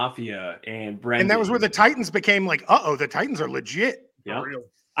like Mafia and Brendan. And that was where the Titans became like, the Titans are legit. Yeah.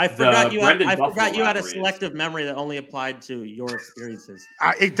 I forgot you had a selective memory that only applied to your experiences.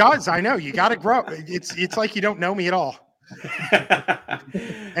 It does. I know. You got to grow. It's like you don't know me at all.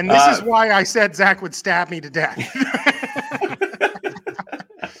 And this is why I said Zach would stab me to death.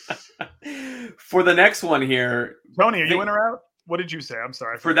 For the next one here. Tony, are you in or out? What did you say? I'm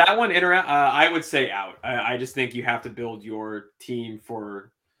sorry. For that one, in or out, I would say out. I just think you have to build your team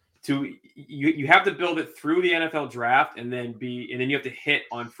you have to build it through the NFL draft and then you have to hit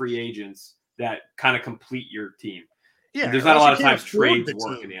on free agents that kind of complete your team. Yeah. And there's not a lot of times trades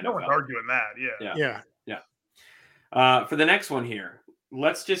work in the NFL. No one's arguing that. Yeah. For the next one here,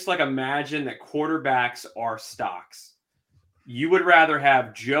 let's just imagine that quarterbacks are stocks. You would rather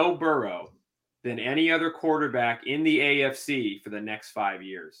have Joe Burrow than any other quarterback in the AFC for the next 5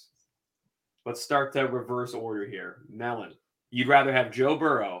 years. Let's start the reverse order here. Melon. you'd rather have Joe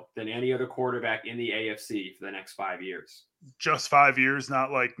Burrow than any other quarterback in the AFC for the next 5 years. Just 5 years,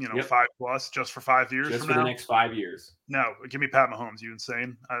 not like, 5+, just for 5 years Just from for now? the next 5 years. No, give me Pat Mahomes. You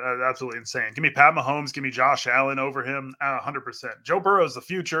insane? Absolutely insane. Give me Pat Mahomes. Give me Josh Allen over him. 100%. Joe Burrow is the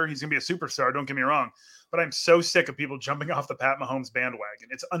future. He's going to be a superstar. Don't get me wrong. But I'm so sick of people jumping off the Pat Mahomes bandwagon.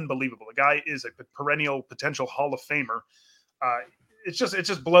 It's unbelievable. The guy is a perennial potential Hall of Famer. It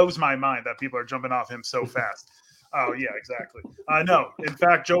just blows my mind that people are jumping off him so fast. Oh, yeah, exactly. No, in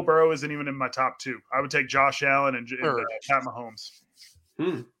fact, Joe Burrow isn't even in my top 2. I would take Josh Allen and Pat Mahomes.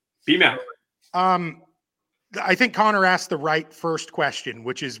 B-Mac. I think Connor asked the right first question,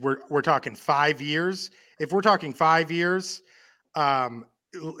 which is we're talking 5 years. If we're talking 5 years,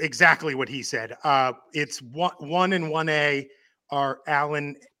 exactly what he said. It's 1 and 1A are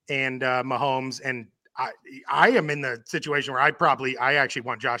Allen and Mahomes, and I am in the situation where I actually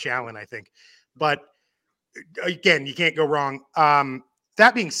want Josh Allen, I think, but again, you can't go wrong.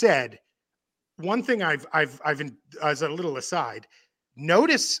 That being said, one thing I've as a little aside,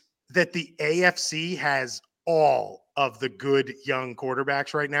 notice that the AFC has all of the good young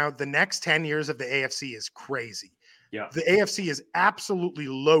quarterbacks right now. The next 10 years of the AFC is crazy. Yeah. The AFC is absolutely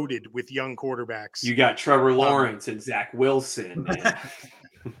loaded with young quarterbacks. You got Trevor Lawrence and Zach Wilson.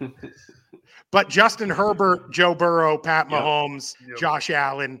 But Justin Herbert, Joe Burrow, Pat Mahomes, Josh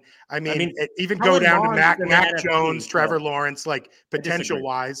Allen. I mean even go down to Mac Jones, Trevor Lawrence, like potential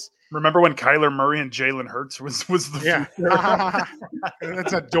wise. Remember when Kyler Murray and Jalen Hurts was the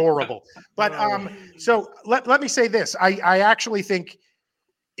That's adorable. But so let me say this. I actually think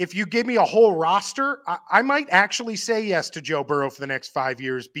if you give me a whole roster, I might actually say yes to Joe Burrow for the next 5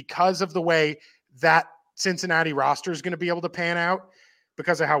 years because of the way that Cincinnati roster is going to be able to pan out.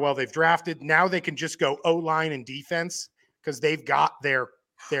 Because of how well they've drafted. Now they can just go O-line and defense because they've got their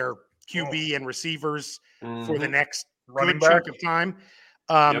QB and receivers for the next good chunk of time.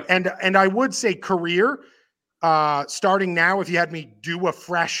 And I would say career, starting now, if you had me do a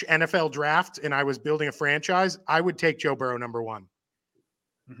fresh NFL draft and I was building a franchise, I would take Joe Burrow number 1.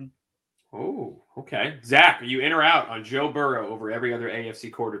 Oh, okay. Zach, are you in or out on Joe Burrow over every other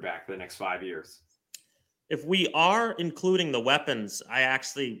AFC quarterback for the next 5 years? If we are including the weapons, I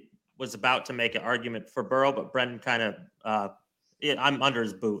actually was about to make an argument for Burrow, but Brendan kind of, I'm under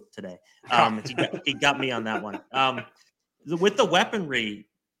his boot today. He got me on that one. With the weaponry,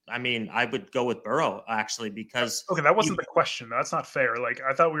 I mean, I would go with Burrow actually because that wasn't the question. That's not fair. Like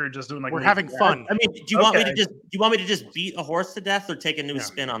I thought we were just doing like we're having fun. I mean, do you want me to just beat a horse to death or take a new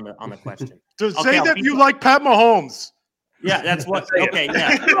spin on the question? Say that you like Pat Mahomes. Yeah, that's what. Okay,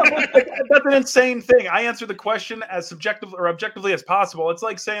 yeah. That's an insane thing. I answer the question as objectively as possible. It's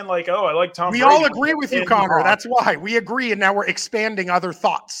like saying, like, oh, I like Tom Brady. We all agree with you, Connor. That's why we agree, and now we're expanding other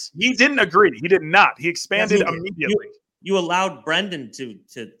thoughts. He didn't agree. He did not. He expanded immediately. You allowed Brendan to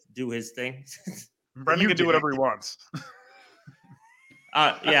do his thing. Brendan can do whatever he wants.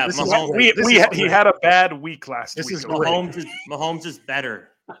 Yeah, he had a bad week last week. Mahomes is better.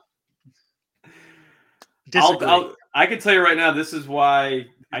 I can tell you right now, this is why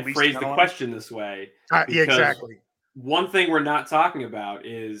I phrased the question this way. Yeah, exactly. One thing we're not talking about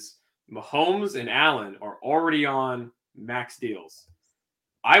is Mahomes and Allen are already on max deals.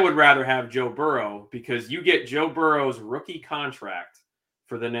 I would rather have Joe Burrow because you get Joe Burrow's rookie contract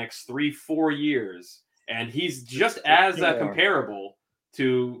for the next 3-4 years, and he's just as comparable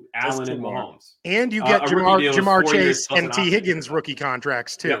to Allen and Mahomes. And you get Jamar Chase and T. Higgins rookie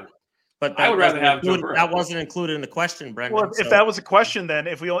contracts too. Yeah. But I would rather have Joe Burrow. That wasn't included in the question, Brendan. Well, if that was a question, then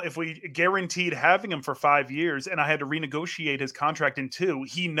if we guaranteed having him for 5 years and I had to renegotiate his contract in 2,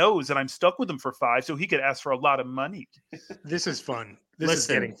 he knows that I'm stuck with him for 5, so he could ask for a lot of money. This is fun. This is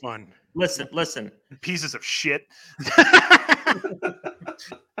getting fun. Listen. Pieces of shit.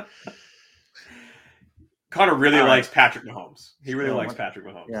 Connor really likes Patrick Mahomes. He really likes Patrick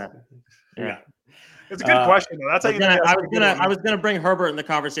Mahomes. Yeah. It's a good question, though. That's how I was gonna bring Herbert in the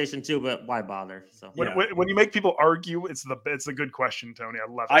conversation too, but why bother? So when you make people argue, it's a good question, Tony.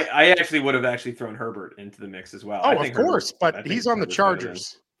 I love it. I actually would have thrown Herbert into the mix as well. Oh, of course, but he's on the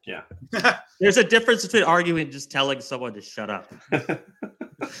Chargers. Yeah. There's a difference between arguing and just telling someone to shut up.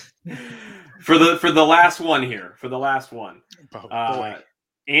 For the last one here, boy.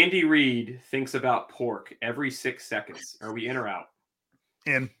 Andy Reid thinks about pork every 6 seconds. Are we in or out?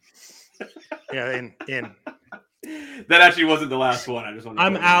 In. Yeah, in. That actually wasn't the last one. I just want.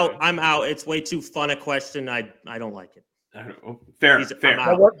 I'm out. It's way too fun a question. I don't like it. Fair.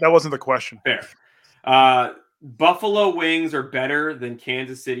 That wasn't the question. Fair. Buffalo wings are better than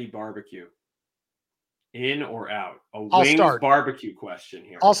Kansas City barbecue. In or out? A I'll wings start. barbecue question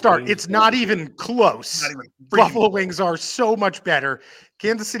here. I'll start. Wings It's not barbecue. even close. Not even Buffalo wings are so much better.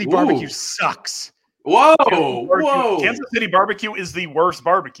 Kansas City barbecue Ooh. sucks. Whoa! Barbecue. Whoa! Kansas City barbecue is the worst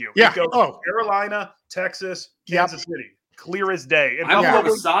barbecue. Yeah. It goes Oh. Carolina, Texas, Yep. Kansas City. Clear as day. And I'm more of a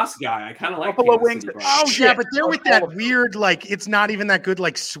wings, sauce guy. I kind of like Buffalo Kansas wings City are- barbecue. Oh Shit. yeah, but they're with All that of them. weird, like it's not even that good,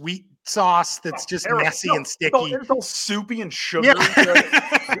 like sweet sauce that's just terrible. messy No, and sticky. It's all soupy and sugary.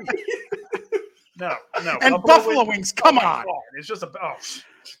 Yeah. No. And Buffalo wings, come oh my on. God, it's just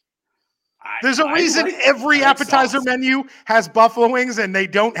There's a reason every I like appetizer sauce. menu has buffalo wings and they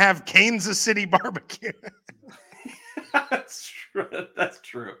don't have Kansas City barbecue. That's true. That's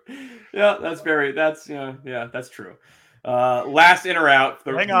true. Yeah, that's true. Last in or out.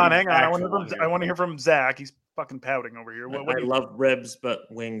 hang on. I actual want to hear from Zach. He's fucking pouting over here. What I do you- love ribs, but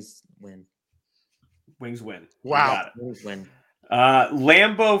wings win. Wings win. You Wow. got it. Wings win.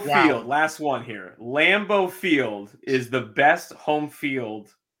 Lambeau Wow. Field. Last one here. Lambeau Field is the best home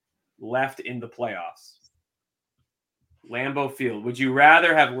field left in the playoffs. Lambeau Field. Would you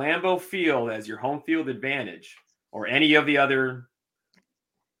rather have Lambeau Field as your home field advantage or any of the other?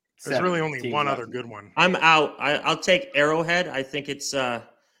 There's seven really only teams one left? other good one. I'm out. I'll take Arrowhead. I think it's. I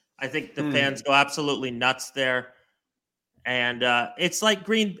think the fans go absolutely nuts there, and it's like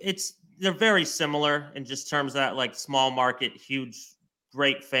Green. They're very similar in just terms of that, like small market, huge,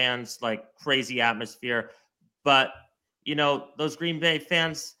 great fans, like crazy atmosphere. But those Green Bay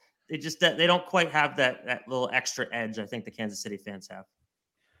fans, they don't quite have that little extra edge. I think the Kansas City fans have.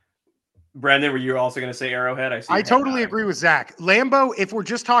 Brendan, were you also going to say Arrowhead? See I you totally nodding. agree with Zach. Lambeau, if we're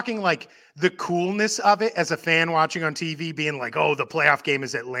just talking like the coolness of it as a fan watching on TV, being like, oh, the playoff game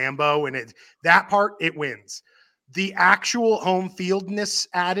is at Lambeau, and that part, it wins. The actual home fieldness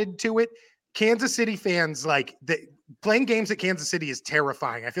added to it, Kansas City fans, playing games at Kansas City is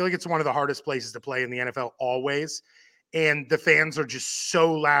terrifying. I feel like it's one of the hardest places to play in the NFL always. And the fans are just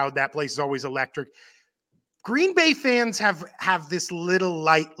so loud. That place is always electric. Green Bay fans have this little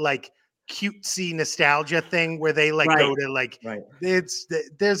light, like, cutesy nostalgia thing where they go to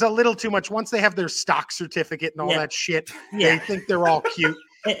there's a little too much. Once they have their stock certificate and all that shit, they think they're all cute.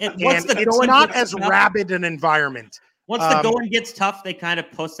 And it's not as rabid an environment. Once the going gets tough, they kind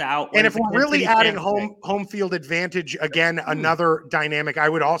of puss out. And if we're really adding home field advantage, again, another dynamic, I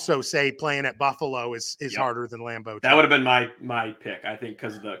would also say playing at Buffalo is harder than Lambeau. That would have been my pick, I think,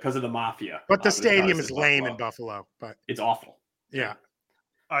 because of the mafia. But the stadium is lame in Buffalo. But it's awful. Yeah.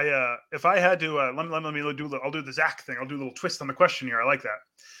 If I had to, let me do. I'll do the Zach thing. I'll do a little twist on the question here. I like that.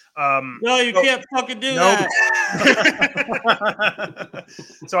 No, you can't fucking do that.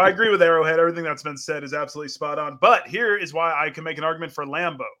 So I agree with Arrowhead. Everything that's been said is absolutely spot on. But here is why I can make an argument for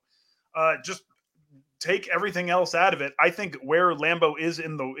Lambeau. Just take everything else out of it. I think where Lambeau is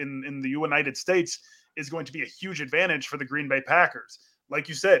in the United States is going to be a huge advantage for the Green Bay Packers. Like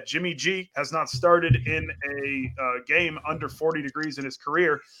you said, Jimmy G has not started in a game under 40 degrees in his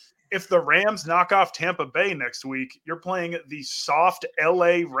career. If the Rams knock off Tampa Bay next week, you're playing the soft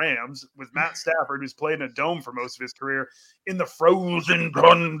LA Rams with Matt Stafford, who's played in a dome for most of his career, in the frozen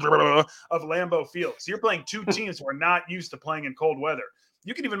tundra of Lambeau Field. So you're playing two teams who are not used to playing in cold weather.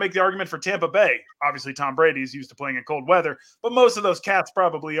 You can even make the argument for Tampa Bay. Obviously, Tom Brady's used to playing in cold weather, but most of those cats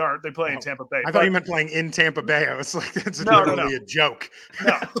probably aren't. They play in Tampa Bay. I thought you meant playing in Tampa Bay. I was like, that's No. literally a joke.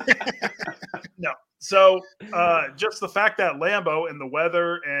 No. So just the fact that Lambeau and the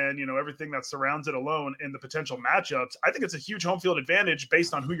weather and, everything that surrounds it alone and the potential matchups, I think it's a huge home field advantage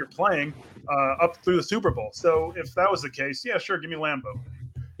based on who you're playing up through the Super Bowl. So if that was the case, yeah, sure, give me Lambeau.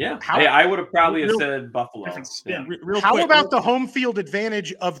 Yeah, I would have probably said Buffalo. Spin. Yeah. How about the home field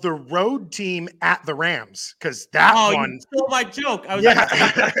advantage of the road team at the Rams? Because that one. You stole my joke. I was going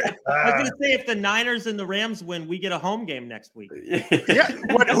to say if the Niners and the Rams win, we get a home game next week. Yeah,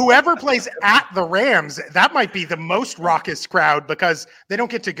 whoever plays at the Rams, that might be the most raucous crowd because they don't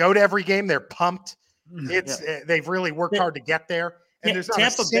get to go to every game. They're pumped. They've really worked hard to get there, and there's not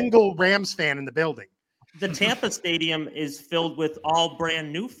a single Rams fan in the building. The Tampa Stadium is filled with all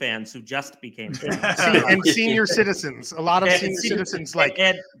brand new fans who just became fans. And senior citizens. A lot of senior citizens,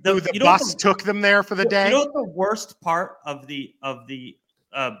 the bus took them there for the day. You know what the worst part of the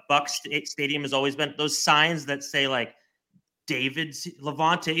Bucs Stadium has always been? Those signs that say like David's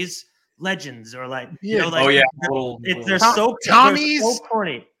Levante's Legends or they're so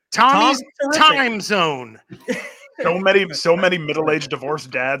corny. Tommy's Time Zone. So many middle-aged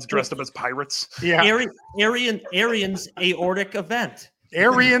divorced dads dressed up as pirates. Yeah. Arian's aortic event.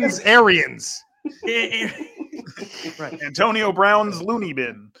 Arians. Right. Antonio Brown's loony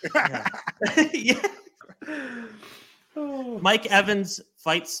bin. Yeah. Mike Evans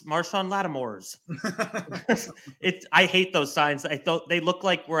fights Marshawn Lattimore's. I hate those signs. I thought they look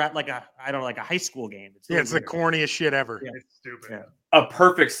like we're at like a high school game. It's really the corniest shit ever. Yeah, it's stupid. Yeah. A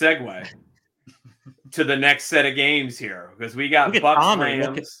perfect segue to the next set of games here, because we got Bucks Tommy.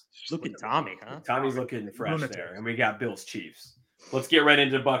 Rams. Look at Tommy, huh? Tommy's looking fresh there, and we got Bills Chiefs. Let's get right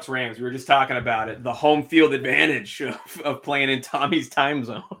into Bucks Rams. We were just talking about it, the home field advantage of playing in Tommy's time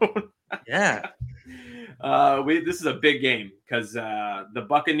zone. Yeah. This is a big game because the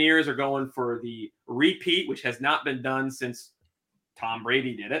Buccaneers are going for the repeat, which has not been done since Tom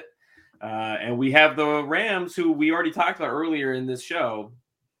Brady did it. And we have the Rams, who we already talked about earlier in this show,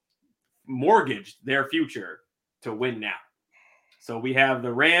 mortgaged their future to win now. So we have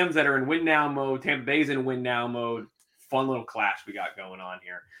the Rams that are in win now mode. Tampa Bay's in win now mode. Fun little clash we got going on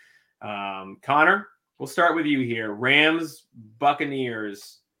here. Connor, we'll start with you here. Rams,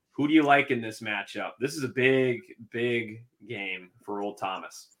 Buccaneers. Who do you like in this matchup? This is a big, big game for old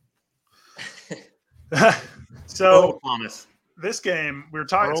Thomas. So Thomas. This game we were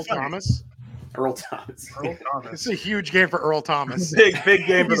talking. Earl Thomas. Earl Thomas. It's a huge game for Earl Thomas. Big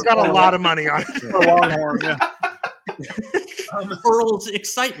game. He's got a lot of money on it. For Longhorn, yeah. Earl's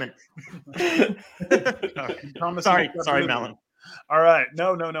excitement. Sorry, Melon. All right.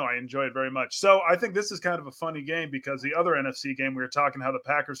 No. I enjoy it very much. So I think this is kind of a funny game because the other NFC game, we were talking how the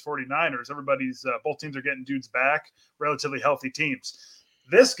Packers 49ers, everybody's both teams are getting dudes back, relatively healthy teams.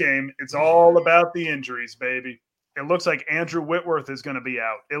 This game, it's all about the injuries, baby. It looks like Andrew Whitworth is going to be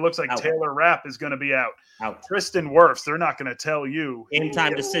out. It looks like Taylor Rapp is going to be out. Tristan Wirfs, they're not going to tell you. Game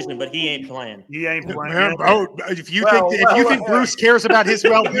time decision, but he ain't playing. He ain't playing. If you think Bruce cares about his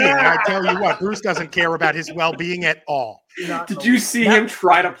well-being, I tell you what, Bruce doesn't care about his well-being at all. Did you see him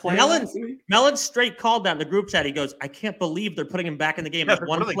try to play? Mellon straight called down the group chat. He goes, "I can't believe they're putting him back in the game." Like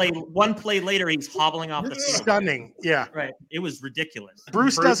one play later, he's hobbling off the field. Stunning, yeah. Right. It was ridiculous.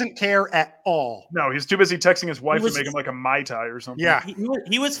 Bruce doesn't care at all. No, he's too busy texting his wife to make him like a Mai Tai or something. Yeah.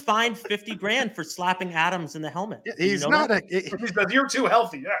 He was fined $50,000 for slapping Adams in the helmet. He's not you're too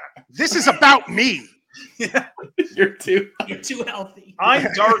healthy. Yeah. This is about me. Yeah. You're too healthy.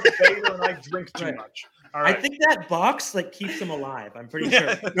 I'm Darth Vader and I drink too much. All right. I think that box keeps him alive. I'm pretty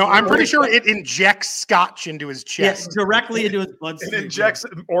sure. No, I'm pretty sure it injects scotch into his chest. Yes, directly into his bloodstream. It injects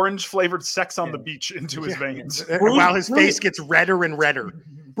orange flavored Sex on the Beach into his veins. While his face gets redder and redder.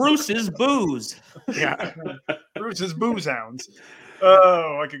 Bruce's booze. Yeah. Bruce's booze hounds.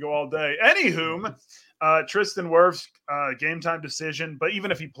 Oh, I could go all day. Anywho, Tristan Wirfs, game time decision. But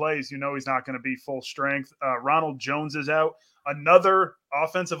even if he plays, he's not going to be full strength. Ronald Jones is out. Another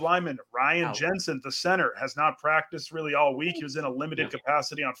offensive lineman, Ryan Jensen, the center, has not practiced really all week. He was in a limited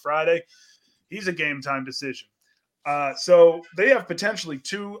capacity on Friday. He's a game time decision. So they have potentially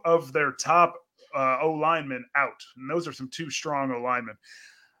two of their top O-linemen out. And those are some two strong O-linemen.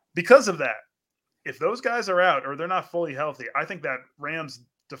 Because of that, if those guys are out or they're not fully healthy, I think that Rams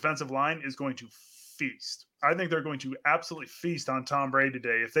defensive line is going to feast. I think they're going to absolutely feast on Tom Brady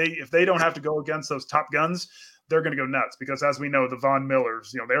today. If they don't have to go against those top guns, they're going to go nuts because, as we know, the Von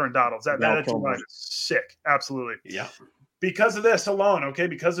Millers, the Aaron Donalds, that line is sick. Absolutely. Yeah. Because of this alone,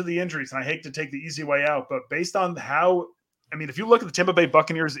 because of the injuries, and I hate to take the easy way out, but based on if you look at the Tampa Bay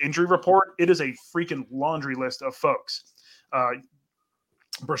Buccaneers injury report, it is a freaking laundry list of folks.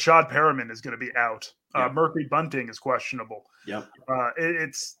 Brashad Perriman is going to be out. Murphy Bunting is questionable. Yep.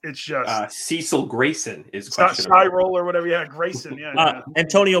 It's just Cecil Grayson is questionable. Cyril or whatever. Yeah, Grayson. Yeah.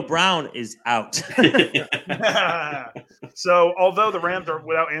 Antonio Brown is out. So although the Rams are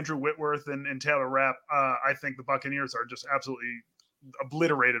without Andrew Whitworth and Taylor Rapp, I think the Buccaneers are just absolutely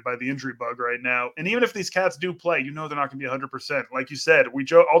obliterated by the injury bug right now. And even if these cats do play, they're not going to be 100%. Like you said,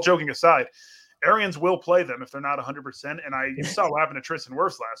 all joking aside, Arians will play them if they're not 100%. And you saw what happened to Tristan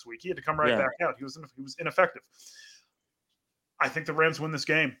Wirfs last week. He had to come back out. He was ineffective. I think the Rams win this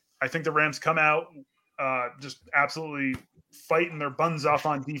game. I think the Rams come out just absolutely fighting their buns off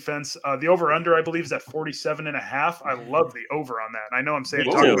on defense. The over-under, I believe, is at 47.5. I love the over on that. And I know I'm saying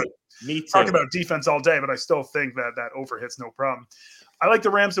talking about defense all day, but I still think that over hits no problem. I like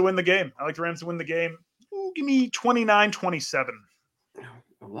the Rams to win the game. Ooh, give me 29-27.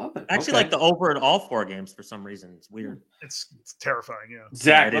 I love it. I actually like the over in all four games for some reason. It's weird. It's terrifying, yeah.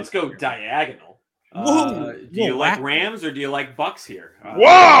 Zach, let's go diagonal. Do you like Rams or do you like Bucks here?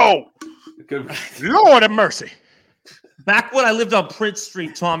 Whoa! Good. Lord have mercy. Back when I lived on Prince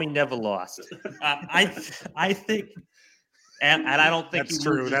Street, Tommy never lost. I think, and I don't think that's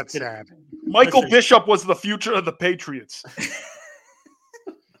true. That's sad. Michael Bishop was the future of the Patriots.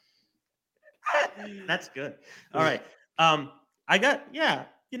 That's good. All right.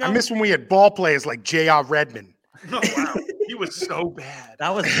 I miss when we had ball players like J.R. Redmond. Oh, wow. He was so bad.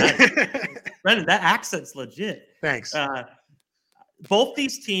 That was nice. Brendan, that accent's legit. Thanks. Both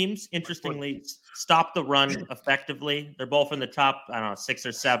these teams, interestingly, stop the run effectively. They're both in the top, 6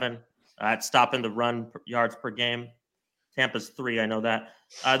 or 7 at stopping the run yards per game. Tampa's 3, I know that.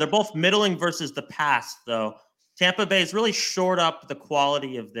 They're both middling versus the pass, though. Tampa Bay has really shored up the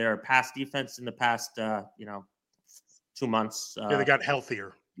quality of their pass defense in the past, 2 months. They got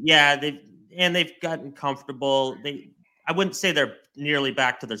healthier. Yeah, they've gotten comfortable. I wouldn't say they're nearly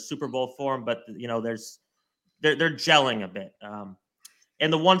back to their Super Bowl form, but they're gelling a bit.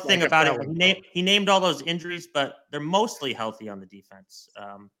 And the one thing about it, he named all those injuries, but they're mostly healthy on the defense.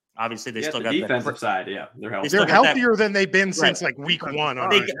 Obviously, they still got the defensive side. Yeah, they're healthy. They're healthier than they've been since like week 1.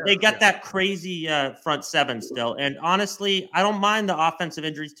 They got that crazy front 7 still. And honestly, I don't mind the offensive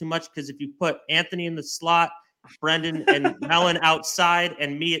injuries too much because if you put Anthony in the slot, Brendan and Mellon outside,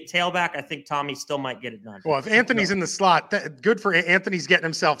 and me at tailback, I think Tommy still might get it done. Well, if Anthony's in the slot, good for Anthony's getting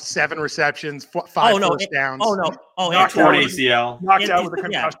himself 7 receptions, 5 first downs. Knocked out ACL. Knocked out with a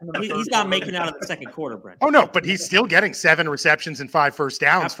concussion. He's not making out of the second quarter, Brendan. Oh no, but he's still getting 7 receptions and 5 first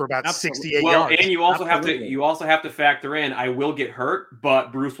downs for about 68 yards. And you also have to factor in I will get hurt,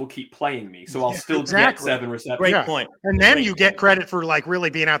 but Bruce will keep playing me, so I'll still get 7 receptions. Great point. And then you get credit for like really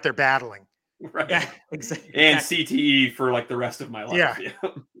being out there battling. Right. Yeah, exactly. And CTE for like the rest of my life. Yeah. Yeah.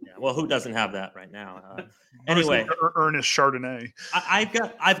 Well, who doesn't have that right now? Anyway, Ernest Chardonnay. I've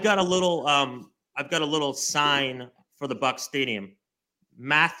got a little sign for the Bucs Stadium.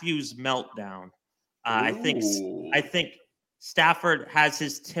 Matthews meltdown. I think Stafford has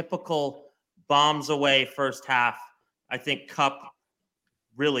his typical bombs away first half. I think Kupp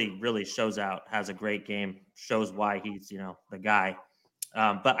really, really shows out. Has a great game. Shows why he's the guy.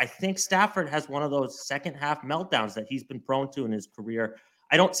 But I think Stafford has one of those second half meltdowns that he's been prone to in his career.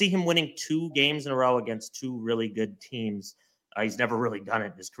 I don't see him winning 2 games in a row against 2 really good teams. He's never really done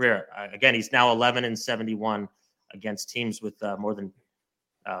it in his career. Again, he's now 11-71 against teams with more than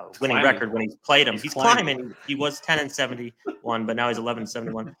winning record when he's played them. He's climbing. He was 10-71, but now he's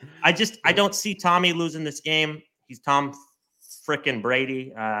 11-71. I don't see Tommy losing this game. He's Tom frickin'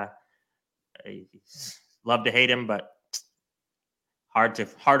 Brady. Love to hate him, but hard to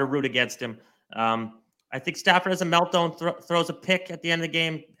root against him. I think Stafford has a meltdown, throws a pick at the end of the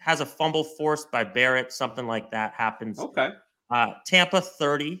game, has a fumble forced by Barrett, something like that happens. Okay. Tampa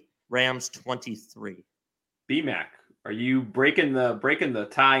 30, Rams 23. BMAC, are you breaking the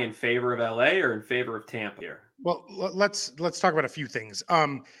tie in favor of LA or in favor of Tampa here? Well, let's talk about a few things.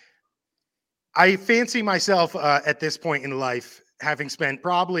 I fancy myself at this point in life having spent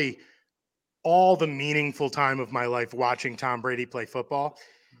probably all the meaningful time of my life watching Tom Brady play football,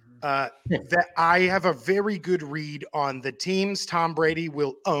 that I have a very good read on the teams Tom Brady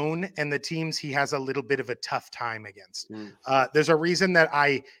will own and the teams he has a little bit of a tough time against. There's a reason that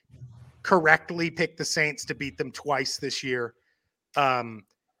I correctly picked the Saints to beat them twice this year.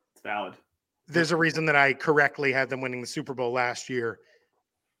 It's valid. There's a reason that I correctly had them winning the Super Bowl last year.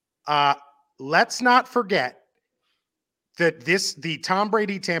 Let's not forget that the Tom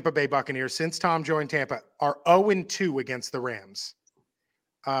Brady Tampa Bay Buccaneers, since Tom joined Tampa, are 0-2 against the Rams.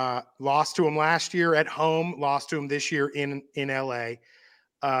 Lost to him last year at home, lost to him this year in LA.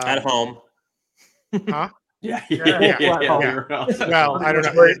 At home. Huh? Yeah. Well, I don't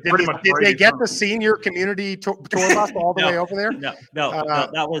know. Did they get the senior community tour bus all the way over there? No,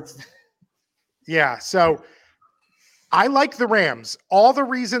 that was. Yeah, so I like the Rams. All the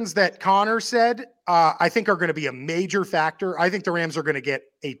reasons that Connor said, I think are going to be a major factor. I think the Rams are going to get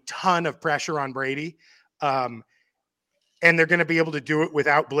a ton of pressure on Brady, and they're going to be able to do it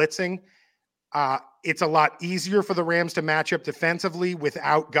without blitzing. It's a lot easier for the Rams to match up defensively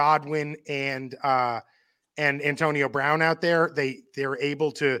without Godwin and Antonio Brown out there. They're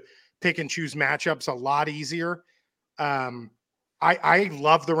able to pick and choose matchups a lot easier. I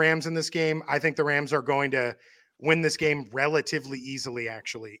love the Rams in this game. I think the Rams are going to win this game relatively easily,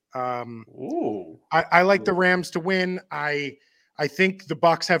 actually. I like the Rams to win. I think the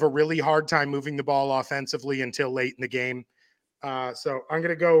Bucs have a really hard time moving the ball offensively until late in the game. So I'm going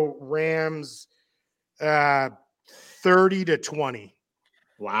to go Rams 30-20.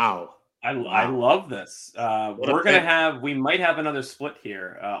 Wow. I love this. We might have another split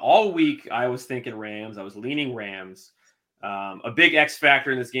here. All week I was thinking Rams. I was leaning Rams. A big X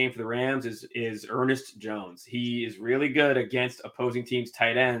factor in this game for the Rams is Ernest Jones. He is really good against opposing teams'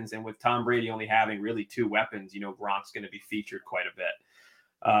 tight ends, and with Tom Brady only having really 2 weapons, Gronk's going to be featured quite a bit.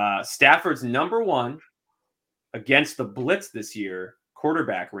 Stafford's number 1 against the blitz this year,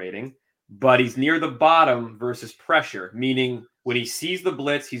 quarterback rating, but he's near the bottom versus pressure, meaning when he sees the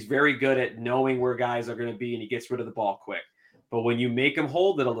blitz, he's very good at knowing where guys are going to be, and he gets rid of the ball quick. But when you make him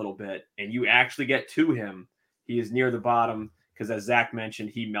hold it a little bit and you actually get to him, he is near the bottom because, as Zach mentioned,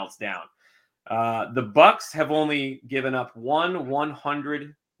 he melts down. The Bucs have only given up one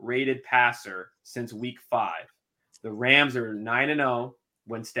 100 rated passer since week 5. The Rams are 9-0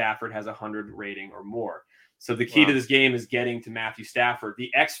 when Stafford has 100 rating or more. So the key to this game is getting to Matthew Stafford. The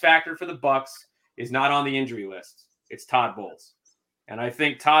X factor for the Bucs is not on the injury list. It's Todd Bowles. And I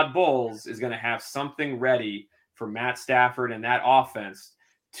think Todd Bowles is going to have something ready for Matt Stafford and that offense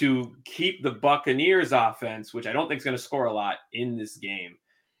to keep the Buccaneers offense, which I don't think is going to score a lot, in this game.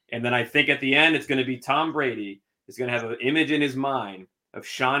 And then I think at the end, it's going to be Tom Brady is going to have an image in his mind of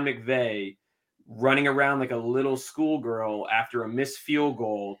Sean McVay running around like a little schoolgirl after a missed field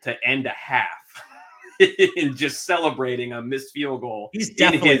goal to end a half and just celebrating a missed field goal. He's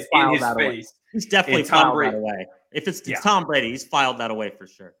definitely in his face. He's definitely filed that away. If it's Tom Brady, he's filed that away for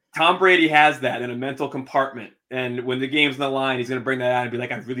sure. Tom Brady has that in a mental compartment. And when the game's on the line, he's going to bring that out and be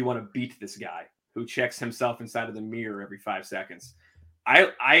like, I really want to beat this guy who checks himself inside of the mirror every 5 seconds.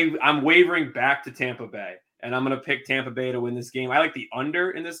 I'm wavering back to Tampa Bay, and I'm going to pick Tampa Bay to win this game. I like the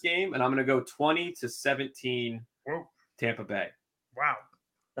under in this game, and I'm going to go 20-17 Tampa Bay. Wow.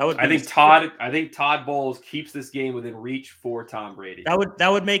 I think Todd Bowles keeps this game within reach for Tom Brady.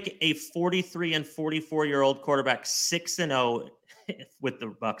 That would make a 43 and 44-year-old quarterback 6-0 with the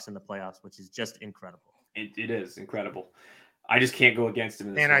Bucs in the playoffs, which is just incredible. It is incredible. I just can't go against him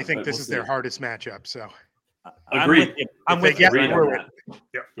in this and one, I think this is their hardest matchup. So agreed. I'm with you,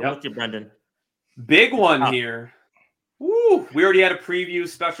 Brendan. Big one here. Woo! We already had a preview,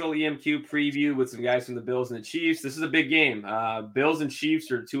 special EMQ preview with some guys from the Bills and the Chiefs. This is a big game. Bills and Chiefs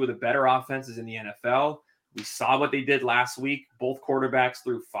are two of the better offenses in the NFL. We saw what they did last week. Both quarterbacks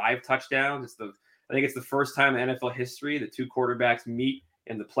threw 5 touchdowns. I think it's the first time in NFL history that 2 quarterbacks meet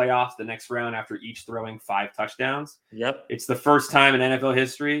in the playoffs the next round after each throwing 5 touchdowns. Yep. It's the first time in NFL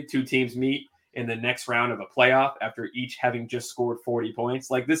history 2 teams meet in the next round of a playoff after each having just scored 40 points.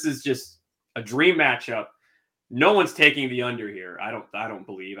 Like, this is just a dream matchup. No one's taking the under here. I don't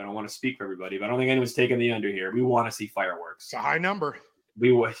believe. I don't want to speak for everybody, but I don't think anyone's taking the under here. We want to see fireworks. It's a high number.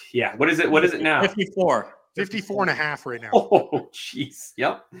 We would. Yeah. What is it? What is it now? 54. 54.5 right now. Oh, jeez.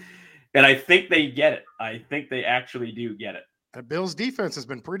 Yep. And I think they get it. I think they actually do get it. The Bills defense has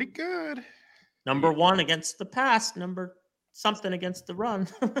been pretty good. Number 1 against the pass, number something against the run.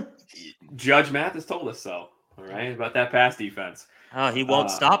 Judge Math has told us so. All right, about that pass defense. Oh, he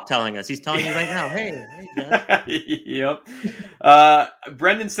won't stop telling us. He's telling you right now. Hey, Yep.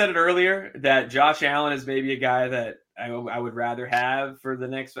 Brendan said it earlier that Josh Allen is maybe a guy that I would rather have for the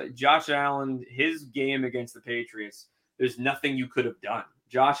next. Josh Allen, his game against the Patriots, there's nothing you could have done.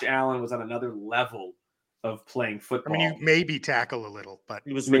 Josh Allen was on another level of playing football. I mean, you maybe tackle a little, but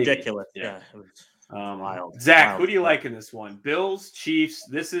it was ridiculous. Yeah. It was wild. Zach, who do you like in this one? Bills, Chiefs.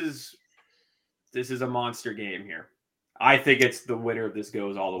 This is a monster game here. I think it's the winner of this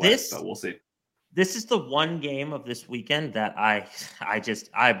goes all the way, but we'll see. This is the one game of this weekend that I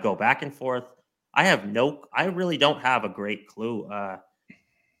go back and forth. I really don't have a great clue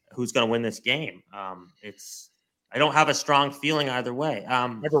who's going to win this game. I don't have a strong feeling either way. I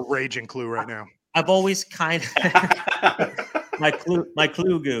have a raging clue right now. I've always kind of my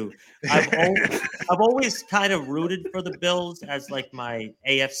clue goo. I've always kind of rooted for the Bills as like my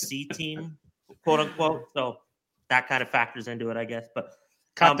AFC team, quote unquote. So that kind of factors into it, I guess. But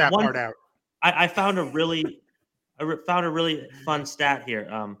cut that part out. I found a really fun stat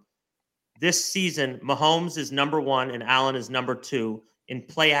here. This season, Mahomes is number 1 and Allen is number 2 in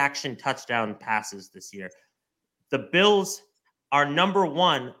play action touchdown passes this year. The Bills are number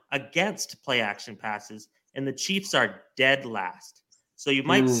 1 against play action passes, and the Chiefs are dead last. So you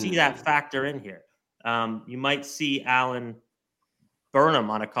might see that factor in here. You might see Allen burn him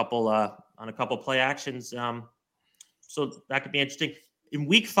on a couple play actions. So that could be interesting. In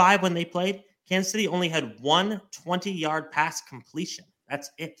week 5, when they played, Kansas City only had 1 20-yard pass completion. That's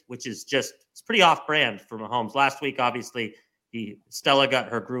it, which is it's pretty off-brand for Mahomes. Last week, obviously, Stella got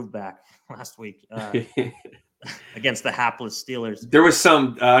her groove back last week against the hapless Steelers. There was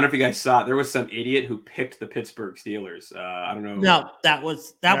some, I don't know if you guys saw it, there was some idiot who picked the Pittsburgh Steelers. I don't know. No, that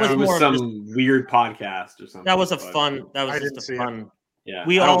was more some weird podcast or something. That was just a fun. Yeah,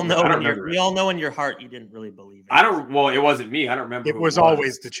 we all know in your heart you didn't really believe it. Well, it wasn't me. I don't remember. It was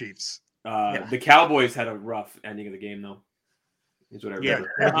always the Chiefs. The Cowboys had a rough ending of the game, though. Is what I remember.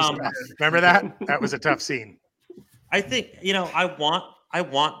 Remember that? That was a tough scene. I think I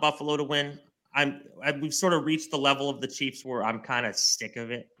want Buffalo to win. We've sort of reached the level of the Chiefs where I'm kind of sick of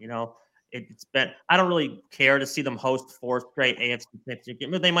it. It's been. I don't really care to see them host 4 straight AFC championship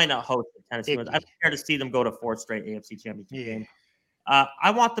games. They might not host it kind of similar. Icky. I don't care to see them go to 4 straight AFC Championship game.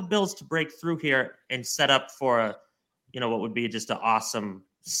 I want the Bills to break through here and set up for what would be just an awesome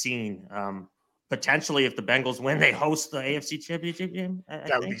scene. Potentially, if the Bengals win, they host the AFC Championship game.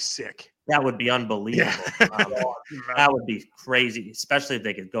 That would be sick. That would be unbelievable. Yeah. That would be crazy, especially if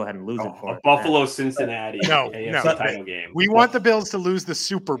they could go ahead and lose it for it. Buffalo Cincinnati AFC title game. We want the Bills to lose the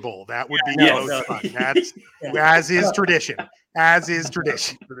Super Bowl. That would be Yes. most fun. That's as is tradition. As is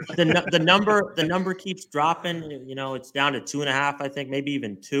tradition. The number keeps dropping. It's down to 2.5. I think maybe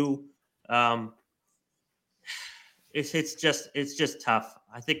even 2. It's just tough.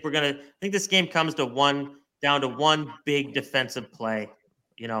 I think this game comes down to one big defensive play.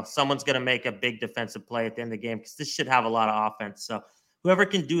 Someone's going to make a big defensive play at the end of the game because this should have a lot of offense. So whoever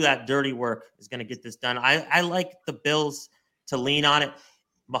can do that dirty work is going to get this done. I like the Bills to lean on it.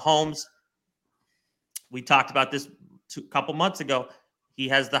 Mahomes, we talked about this a couple months ago. He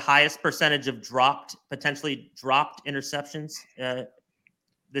has the highest percentage of potentially dropped interceptions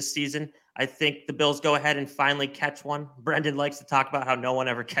this season. I think the Bills go ahead and finally catch one. Brendan likes to talk about how no one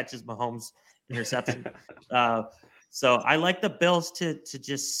ever catches Mahomes' interception. So I like the Bills to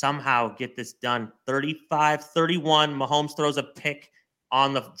just somehow get this done. 35-31, Mahomes throws a pick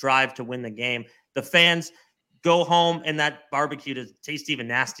on the drive to win the game. The fans go home, and that barbecue tastes even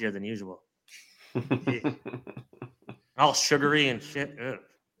nastier than usual. All sugary and shit. Ugh.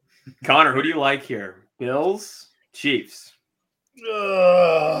 Connor, who do you like here? Bills, Chiefs?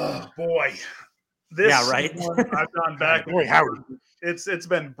 Oh, boy. Right? I've gone back. Boy, Howard. It's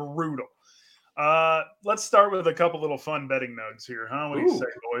been brutal. Let's start with a couple little fun betting nugs here, huh? What do you say,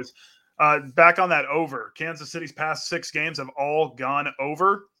 boys? Back on that over. Kansas City's past 6 games have all gone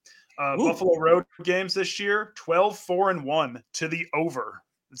over. Buffalo road games this year, 12-4-1 to the over.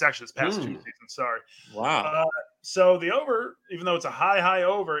 It's actually this past 2 seasons. Sorry. Wow. So the over, even though it's a high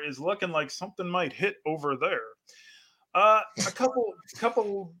over, is looking like something might hit over there. A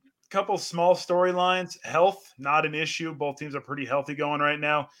couple small storylines. Health, not an issue. Both teams are pretty healthy going right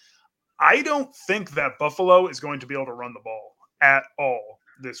now. I don't think that Buffalo is going to be able to run the ball at all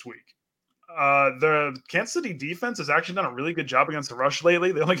this week. The Kansas City defense has actually done a really good job against the rush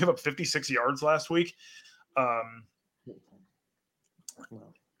lately. They only gave up 56 yards last week.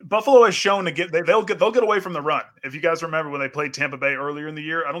 Buffalo has shown they'll get away from the run. If you guys remember when they played Tampa Bay earlier in the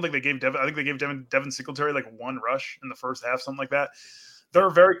year, I don't think they gave Devin Singletary like 1 rush in the first half, something like that. They're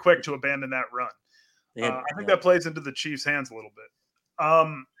very quick to abandon that run. I think that plays into the Chiefs' hands a little bit.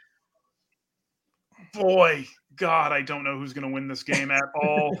 Boy, God, I don't know who's going to win this game at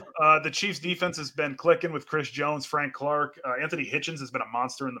all. The Chiefs' defense has been clicking with Chris Jones, Frank Clark. Anthony Hitchens has been a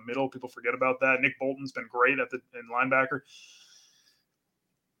monster in the middle. People forget about that. Nick Bolton's been great in linebacker.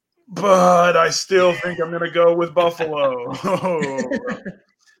 But I still think I'm going to go with Buffalo.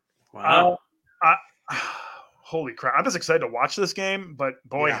 Wow. Holy crap. I'm just excited to watch this game, but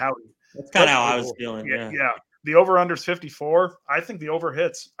boy, howdy. That's kind of how I was feeling. Yeah. The over-under is 54. I think the over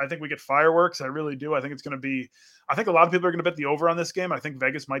hits. I think we get fireworks. I really do. I think it's going to be – I think a lot of people are going to bet the over on this game. I think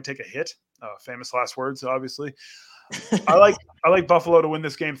Vegas might take a hit. Famous last words, obviously. I like Buffalo to win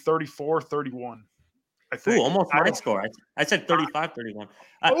this game 34-31. I think. Ooh, almost my score. I said 35-31.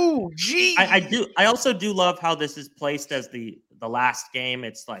 Oh, gee. I do. I also do love how this is placed as the last game.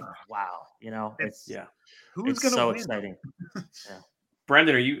 It's like, wow, it's Who's going to win? Exciting. Yeah.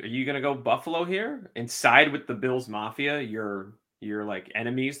 Brendan, are you going to go Buffalo here and side with the Bills Mafia? Your like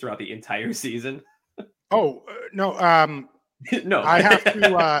enemies throughout the entire season? Oh no, no. I have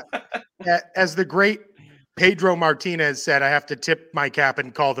to. As the great Pedro Martinez said, I have to tip my cap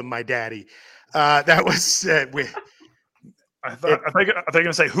and call them my daddy. That was with. I thought you're going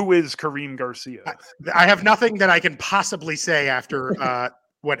to say, who is Kareem Garcia? I have nothing that I can possibly say after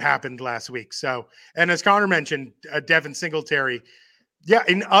what happened last week. So, and as Connor mentioned, Devin Singletary. Yeah,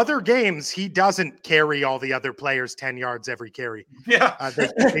 in other games, he doesn't carry all the other players 10 yards every carry. Yeah.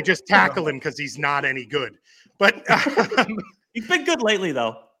 They just tackle him because he's not any good. But he's been good lately,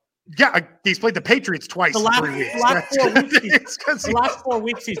 though. Yeah, he's played the Patriots twice in 3 weeks. The last 4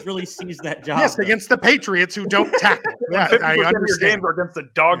 weeks, he's really seized that job. Yes, against the Patriots who don't tackle. Yeah, I understand. Your games are against the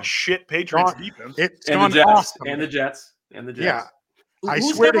dog shit Patriots defense. It's and gone the Jets, awesome. And the Jets. Yeah. I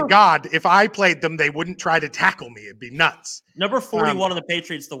swear to God, if I played them, they wouldn't try to tackle me. It'd be nuts. Number 41 of the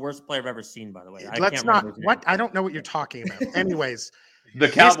Patriots, the worst player I've ever seen, by the way. Let's not. What? I don't know what you're talking about. Anyways, the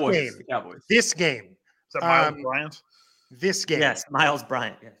Cowboys. This game. Is that Miles Bryant? This game. Yes, Miles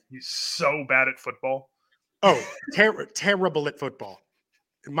Bryant. Yes. He's so bad at football. Oh, terrible at football.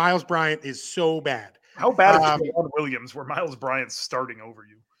 Miles Bryant is so bad. How bad is Joe Williams where Miles Bryant's starting over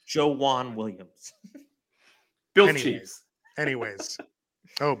you? Joe Williams. Bill Chiefs. Anyways.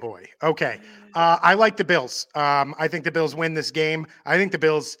 Oh boy. Okay. I like the Bills. I think the Bills win this game. I think the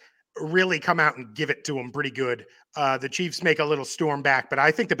Bills really come out and give it to them pretty good. The Chiefs make a little storm back, but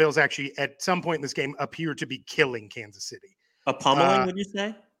I think the Bills actually at some point in this game appear to be killing Kansas City. A pummeling, would you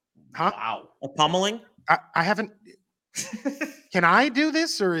say? Huh? Wow. A pummeling? I haven't. Can I do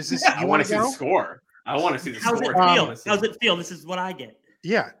this, or is this? I want to see the score. I want to see the How's score. it feel? How's it feel? This is what I get.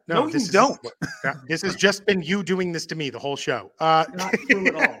 Yeah. No, this you don't. This has just been you doing this to me the whole show. Not true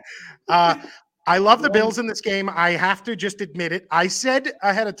at all. I love the Bills in this game. I have to just admit it. I said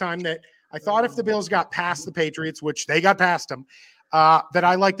ahead of time that I thought if the Bills got past the Patriots, which they got past them, that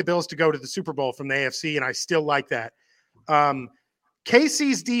I like the Bills to go to the Super Bowl from the AFC, and I still like that.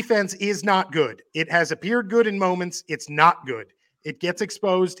 KC's defense is not good. It has appeared good in moments. It's not good. It gets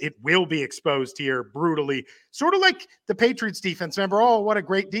exposed. It will be exposed here brutally. Sort of like the Patriots defense. Remember, oh, what a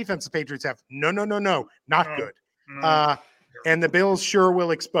great defense the Patriots have. No, not good. And the Bills sure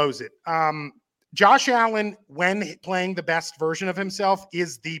will expose it. Josh Allen, when playing the best version of himself,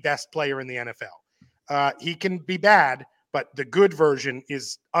 is the best player in the NFL. He can be bad, but the good version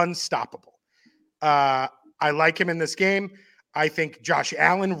is unstoppable. I like him in this game. I think Josh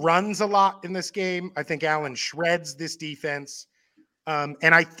Allen runs a lot in this game. I think Allen shreds this defense.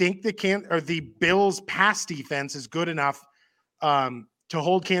 And I think the Bills' pass defense is good enough to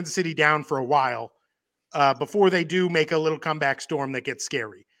hold Kansas City down for a while before they do make a little comeback storm that gets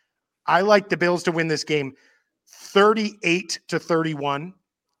scary. I like the Bills to win this game 38-31.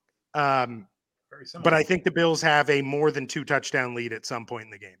 But I think the Bills have a more than 2 touchdown lead at some point in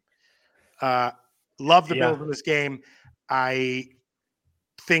the game. Love the Bills in this game. I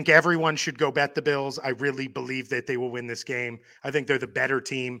think everyone should go bet the Bills. I really believe that they will win this game. I think they're the better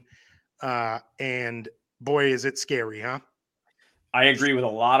team. And boy, is it scary, huh? I agree with a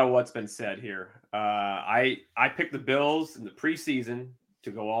lot of what's been said here. I picked the Bills in the preseason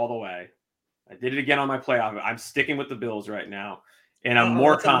to go all the way. I did it again on my playoff. I'm sticking with the Bills right now, and I'm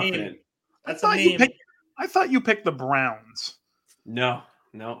more confident. I thought you picked the Browns. No.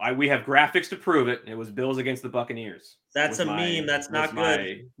 We have graphics to prove it. It was Bills against the Buccaneers. That's a meme. That's not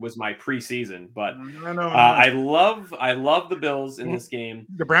good. Was my preseason, but I love the Bills in this game.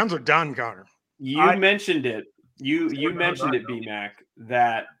 The Browns are done, Connor. You mentioned it. You mentioned it, B-Mac,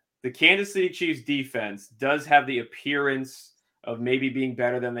 that the Kansas City Chiefs defense does have the appearance of maybe being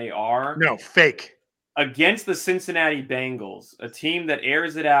better than they are. No, fake. Against the Cincinnati Bengals, a team that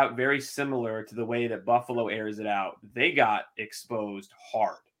airs it out very similar to the way that Buffalo airs it out, they got exposed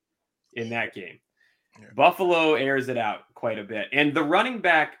hard in that game. Yeah. Buffalo airs it out quite a bit. And the running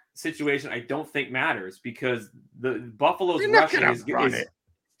back situation I don't think matters because the Buffalo's rushing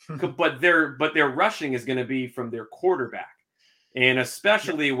but their rushing is going to be from their quarterback. And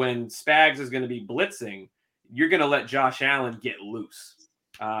especially when Spags is going to be blitzing, you're going to let Josh Allen get loose.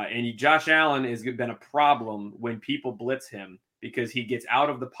 And Josh Allen has been a problem when people blitz him because he gets out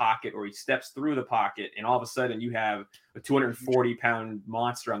of the pocket or he steps through the pocket, and all of a sudden you have a 240-pound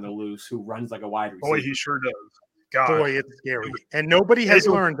monster on the loose who runs like a wide receiver. Boy, he sure does. God. Boy, it's scary. And nobody has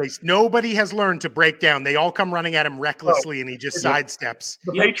learned. Nobody has learned to break down. They all come running at him recklessly, and he just sidesteps.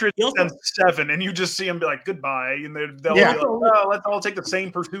 The Patriots send 7, and you just see him be like, goodbye. And they'll be like, let's all take the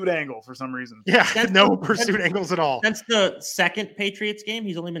same pursuit angle for some reason. Yeah, no pursuit angles at all. Since the second Patriots game,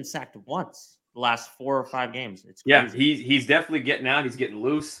 he's only been sacked once the last 4 or 5 games. It's crazy. He's definitely getting out. He's getting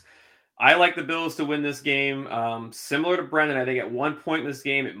loose. I like the Bills to win this game. Similar to Brendan, I think at one point in this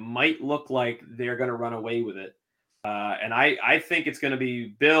game, it might look like they're going to run away with it. And I think it's going to be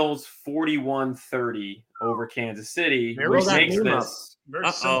Bills 41-30 over Kansas City, which makes this.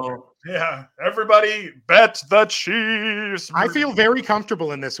 Yeah, everybody bet the Chiefs. I feel very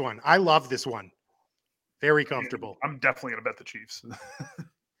comfortable in this one. I love this one. Very comfortable. I'm definitely going to bet the Chiefs.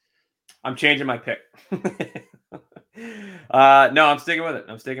 I'm changing my pick. No, I'm sticking with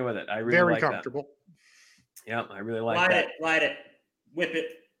it. I really very like comfortable. That. Yeah, I really like that. Ride it. Whip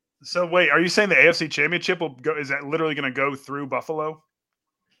it. So wait, are you saying the AFC Championship will go? Is that literally going to go through Buffalo?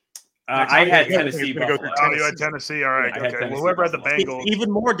 I had Tennessee. You had Tennessee. All right. Okay. Well, whoever had the Bengals.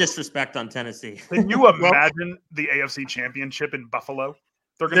 Even more disrespect on Tennessee. Can you imagine the AFC Championship in Buffalo?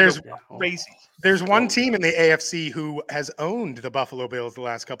 They're going to go crazy. There's one team in the AFC who has owned the Buffalo Bills the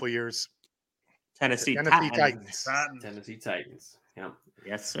last couple of years. Tennessee Titans. Tennessee Titans. Yeah.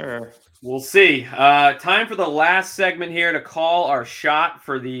 Yes, sir. We'll see. Time for the last segment here to call our shot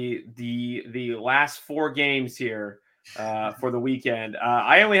for the last 4 games here for the weekend.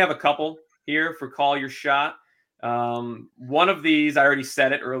 I only have a couple here for call your shot. One of these, I already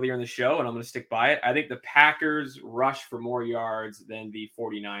said it earlier in the show, and I'm going to stick by it. I think the Packers rush for more yards than the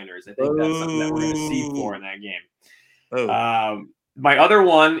 49ers. I think that's something that we're going to see for in that game. My other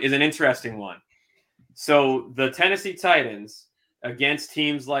one is an interesting one. So the Tennessee Titans against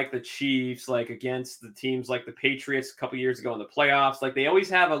teams like the Chiefs, like against the teams like the Patriots a couple years ago in the playoffs, like they always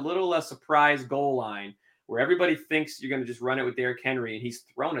have a little surprise goal line where everybody thinks you're going to just run it with Derrick Henry, and he's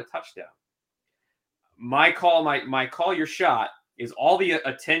thrown a touchdown. My call your shot is all the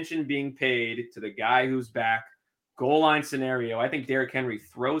attention being paid to the guy who's back, goal line scenario. I think Derrick Henry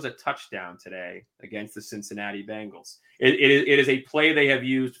throws a touchdown today against the Cincinnati Bengals. It is a play they have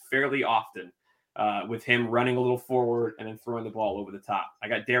used fairly often. With him running a little forward and then throwing the ball over the top. I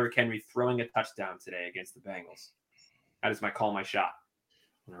got Derrick Henry throwing a touchdown today against the Bengals. That is my call, my shot.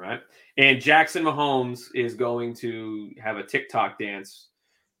 All right. And Jackson Mahomes is going to have a TikTok dance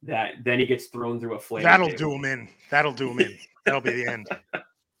that then he gets thrown through a flame. That'll do him in. That'll be the end.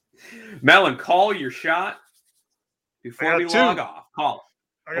 Melon, call your shot before we log off. Call.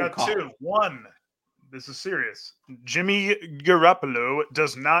 I got two. One. This is serious. Jimmy Garoppolo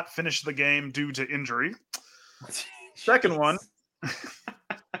does not finish the game due to injury. Second one,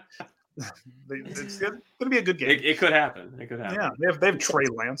 it's going to be a good game. It could happen. It could happen. Yeah, they have Trey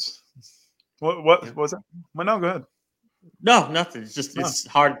Lance. What was it? Well, no, go ahead. No, nothing. It's just it's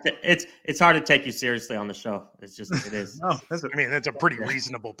hard. It's hard to take you seriously on the show. It is. No, is it? I mean, that's a pretty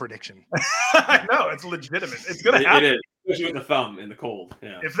reasonable prediction. I know it's legitimate. It's gonna happen. It is, especially with the thumb in the cold.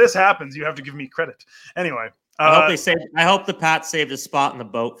 Yeah. If this happens, you have to give me credit. Anyway, I hope the Pats saved a spot in the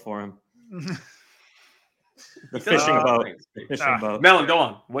boat for him. The fishing boat. Boat. Melon, go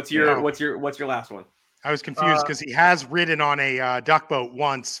on. What's your last one? I was confused because he has ridden on a duck boat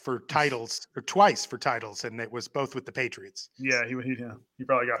once for titles, or twice for titles, and it was both with the Patriots. Yeah, he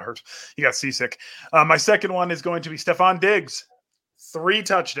probably got hurt. He got seasick. My second one is going to be Stephon Diggs. 3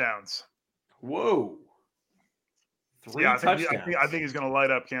 touchdowns. Whoa. 3 touchdowns. I think he's going to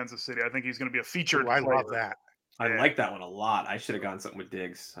light up Kansas City. I think he's going to be a featured player. I love that. I like that one a lot. I should have gone something with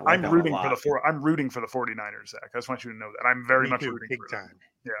Diggs. I'm rooting for the 49ers, Zach. I just want you to know that. I'm very much rooting for them.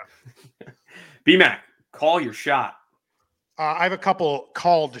 Yeah. B-Mac, call your shot. I have a couple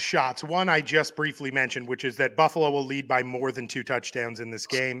called shots. One I just briefly mentioned, which is that Buffalo will lead by more than 2 touchdowns in this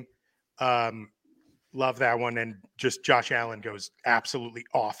game. Love that one. And just Josh Allen goes absolutely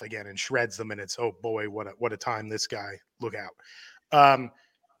off again and shreds them. And it's, oh boy, what a time this guy. Look out.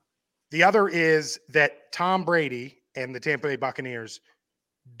 The other is that Tom Brady and the Tampa Bay Buccaneers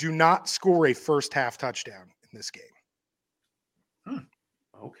do not score a first half touchdown in this game.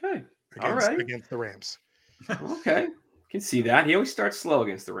 Okay. All right. Against the Rams. Okay. Can see that. He always starts slow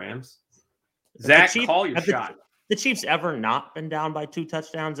against the Rams. Zach, call your shot. The Chiefs ever not been down by 2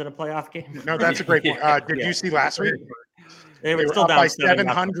 touchdowns in a playoff game? No, that's a great point. Did you see last week? They were still up down by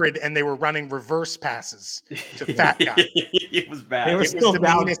 700, and they were running reverse passes to Fat Guy. It was bad. It was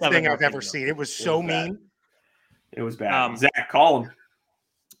the meanest thing I've ever seen. It was so mean. It was bad. Zach, call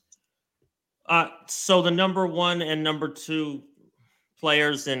him. So the number 1 and number 2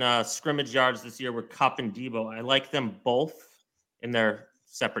 players in scrimmage yards this year were Kupp and Debo. I like them both in their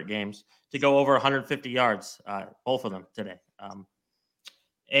separate games to go over 150 yards, both of them today.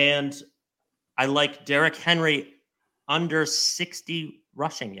 And I like Derrick Henry under 60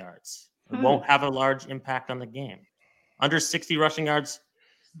 rushing yards. It won't have a large impact on the game. Under 60 rushing yards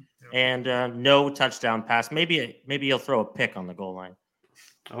and no touchdown pass. Maybe he'll throw a pick on the goal line.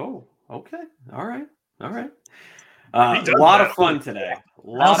 Oh, okay. All right. A lot of fun today.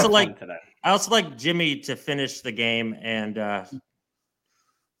 I also like Jimmy to finish the game and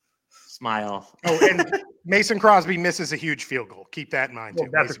smile. Oh, and Mason Crosby misses a huge field goal. Keep that in mind. Well,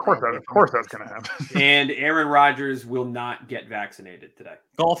 too. Of course that's going to happen. And Aaron Rodgers will not get vaccinated today.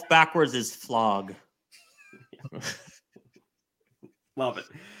 Golf backwards is flog. Love it.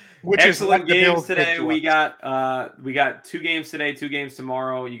 Which excellent games today. We got 2 games today, 2 games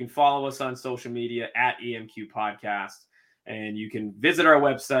tomorrow. You can follow us on social media at EMQ Podcast, and you can visit our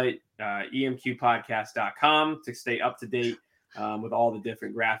website emqpodcast.com to stay up to date with all the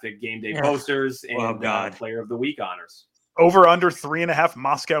different graphic game day posters and Player of the Week honors. Over under 3.5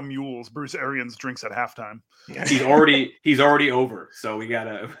 Moscow Mules. Bruce Arians drinks at halftime. He's already over, so you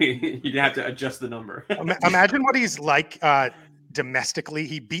have to adjust the number. Imagine what he's like. Domestically,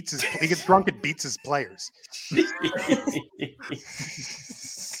 he gets drunk and beats his players.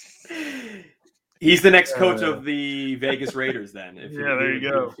 He's the next coach of the Vegas Raiders. Then, there you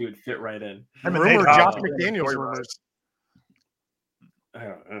go. He would fit right in. Rumor Josh McDaniels rumors.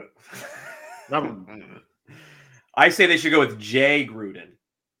 I say they should go with Jay Gruden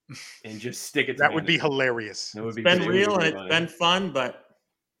and just stick it. That would be hilarious. It's been real and it's been fun, but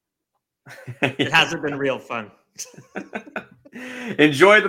it hasn't been real fun. Enjoy the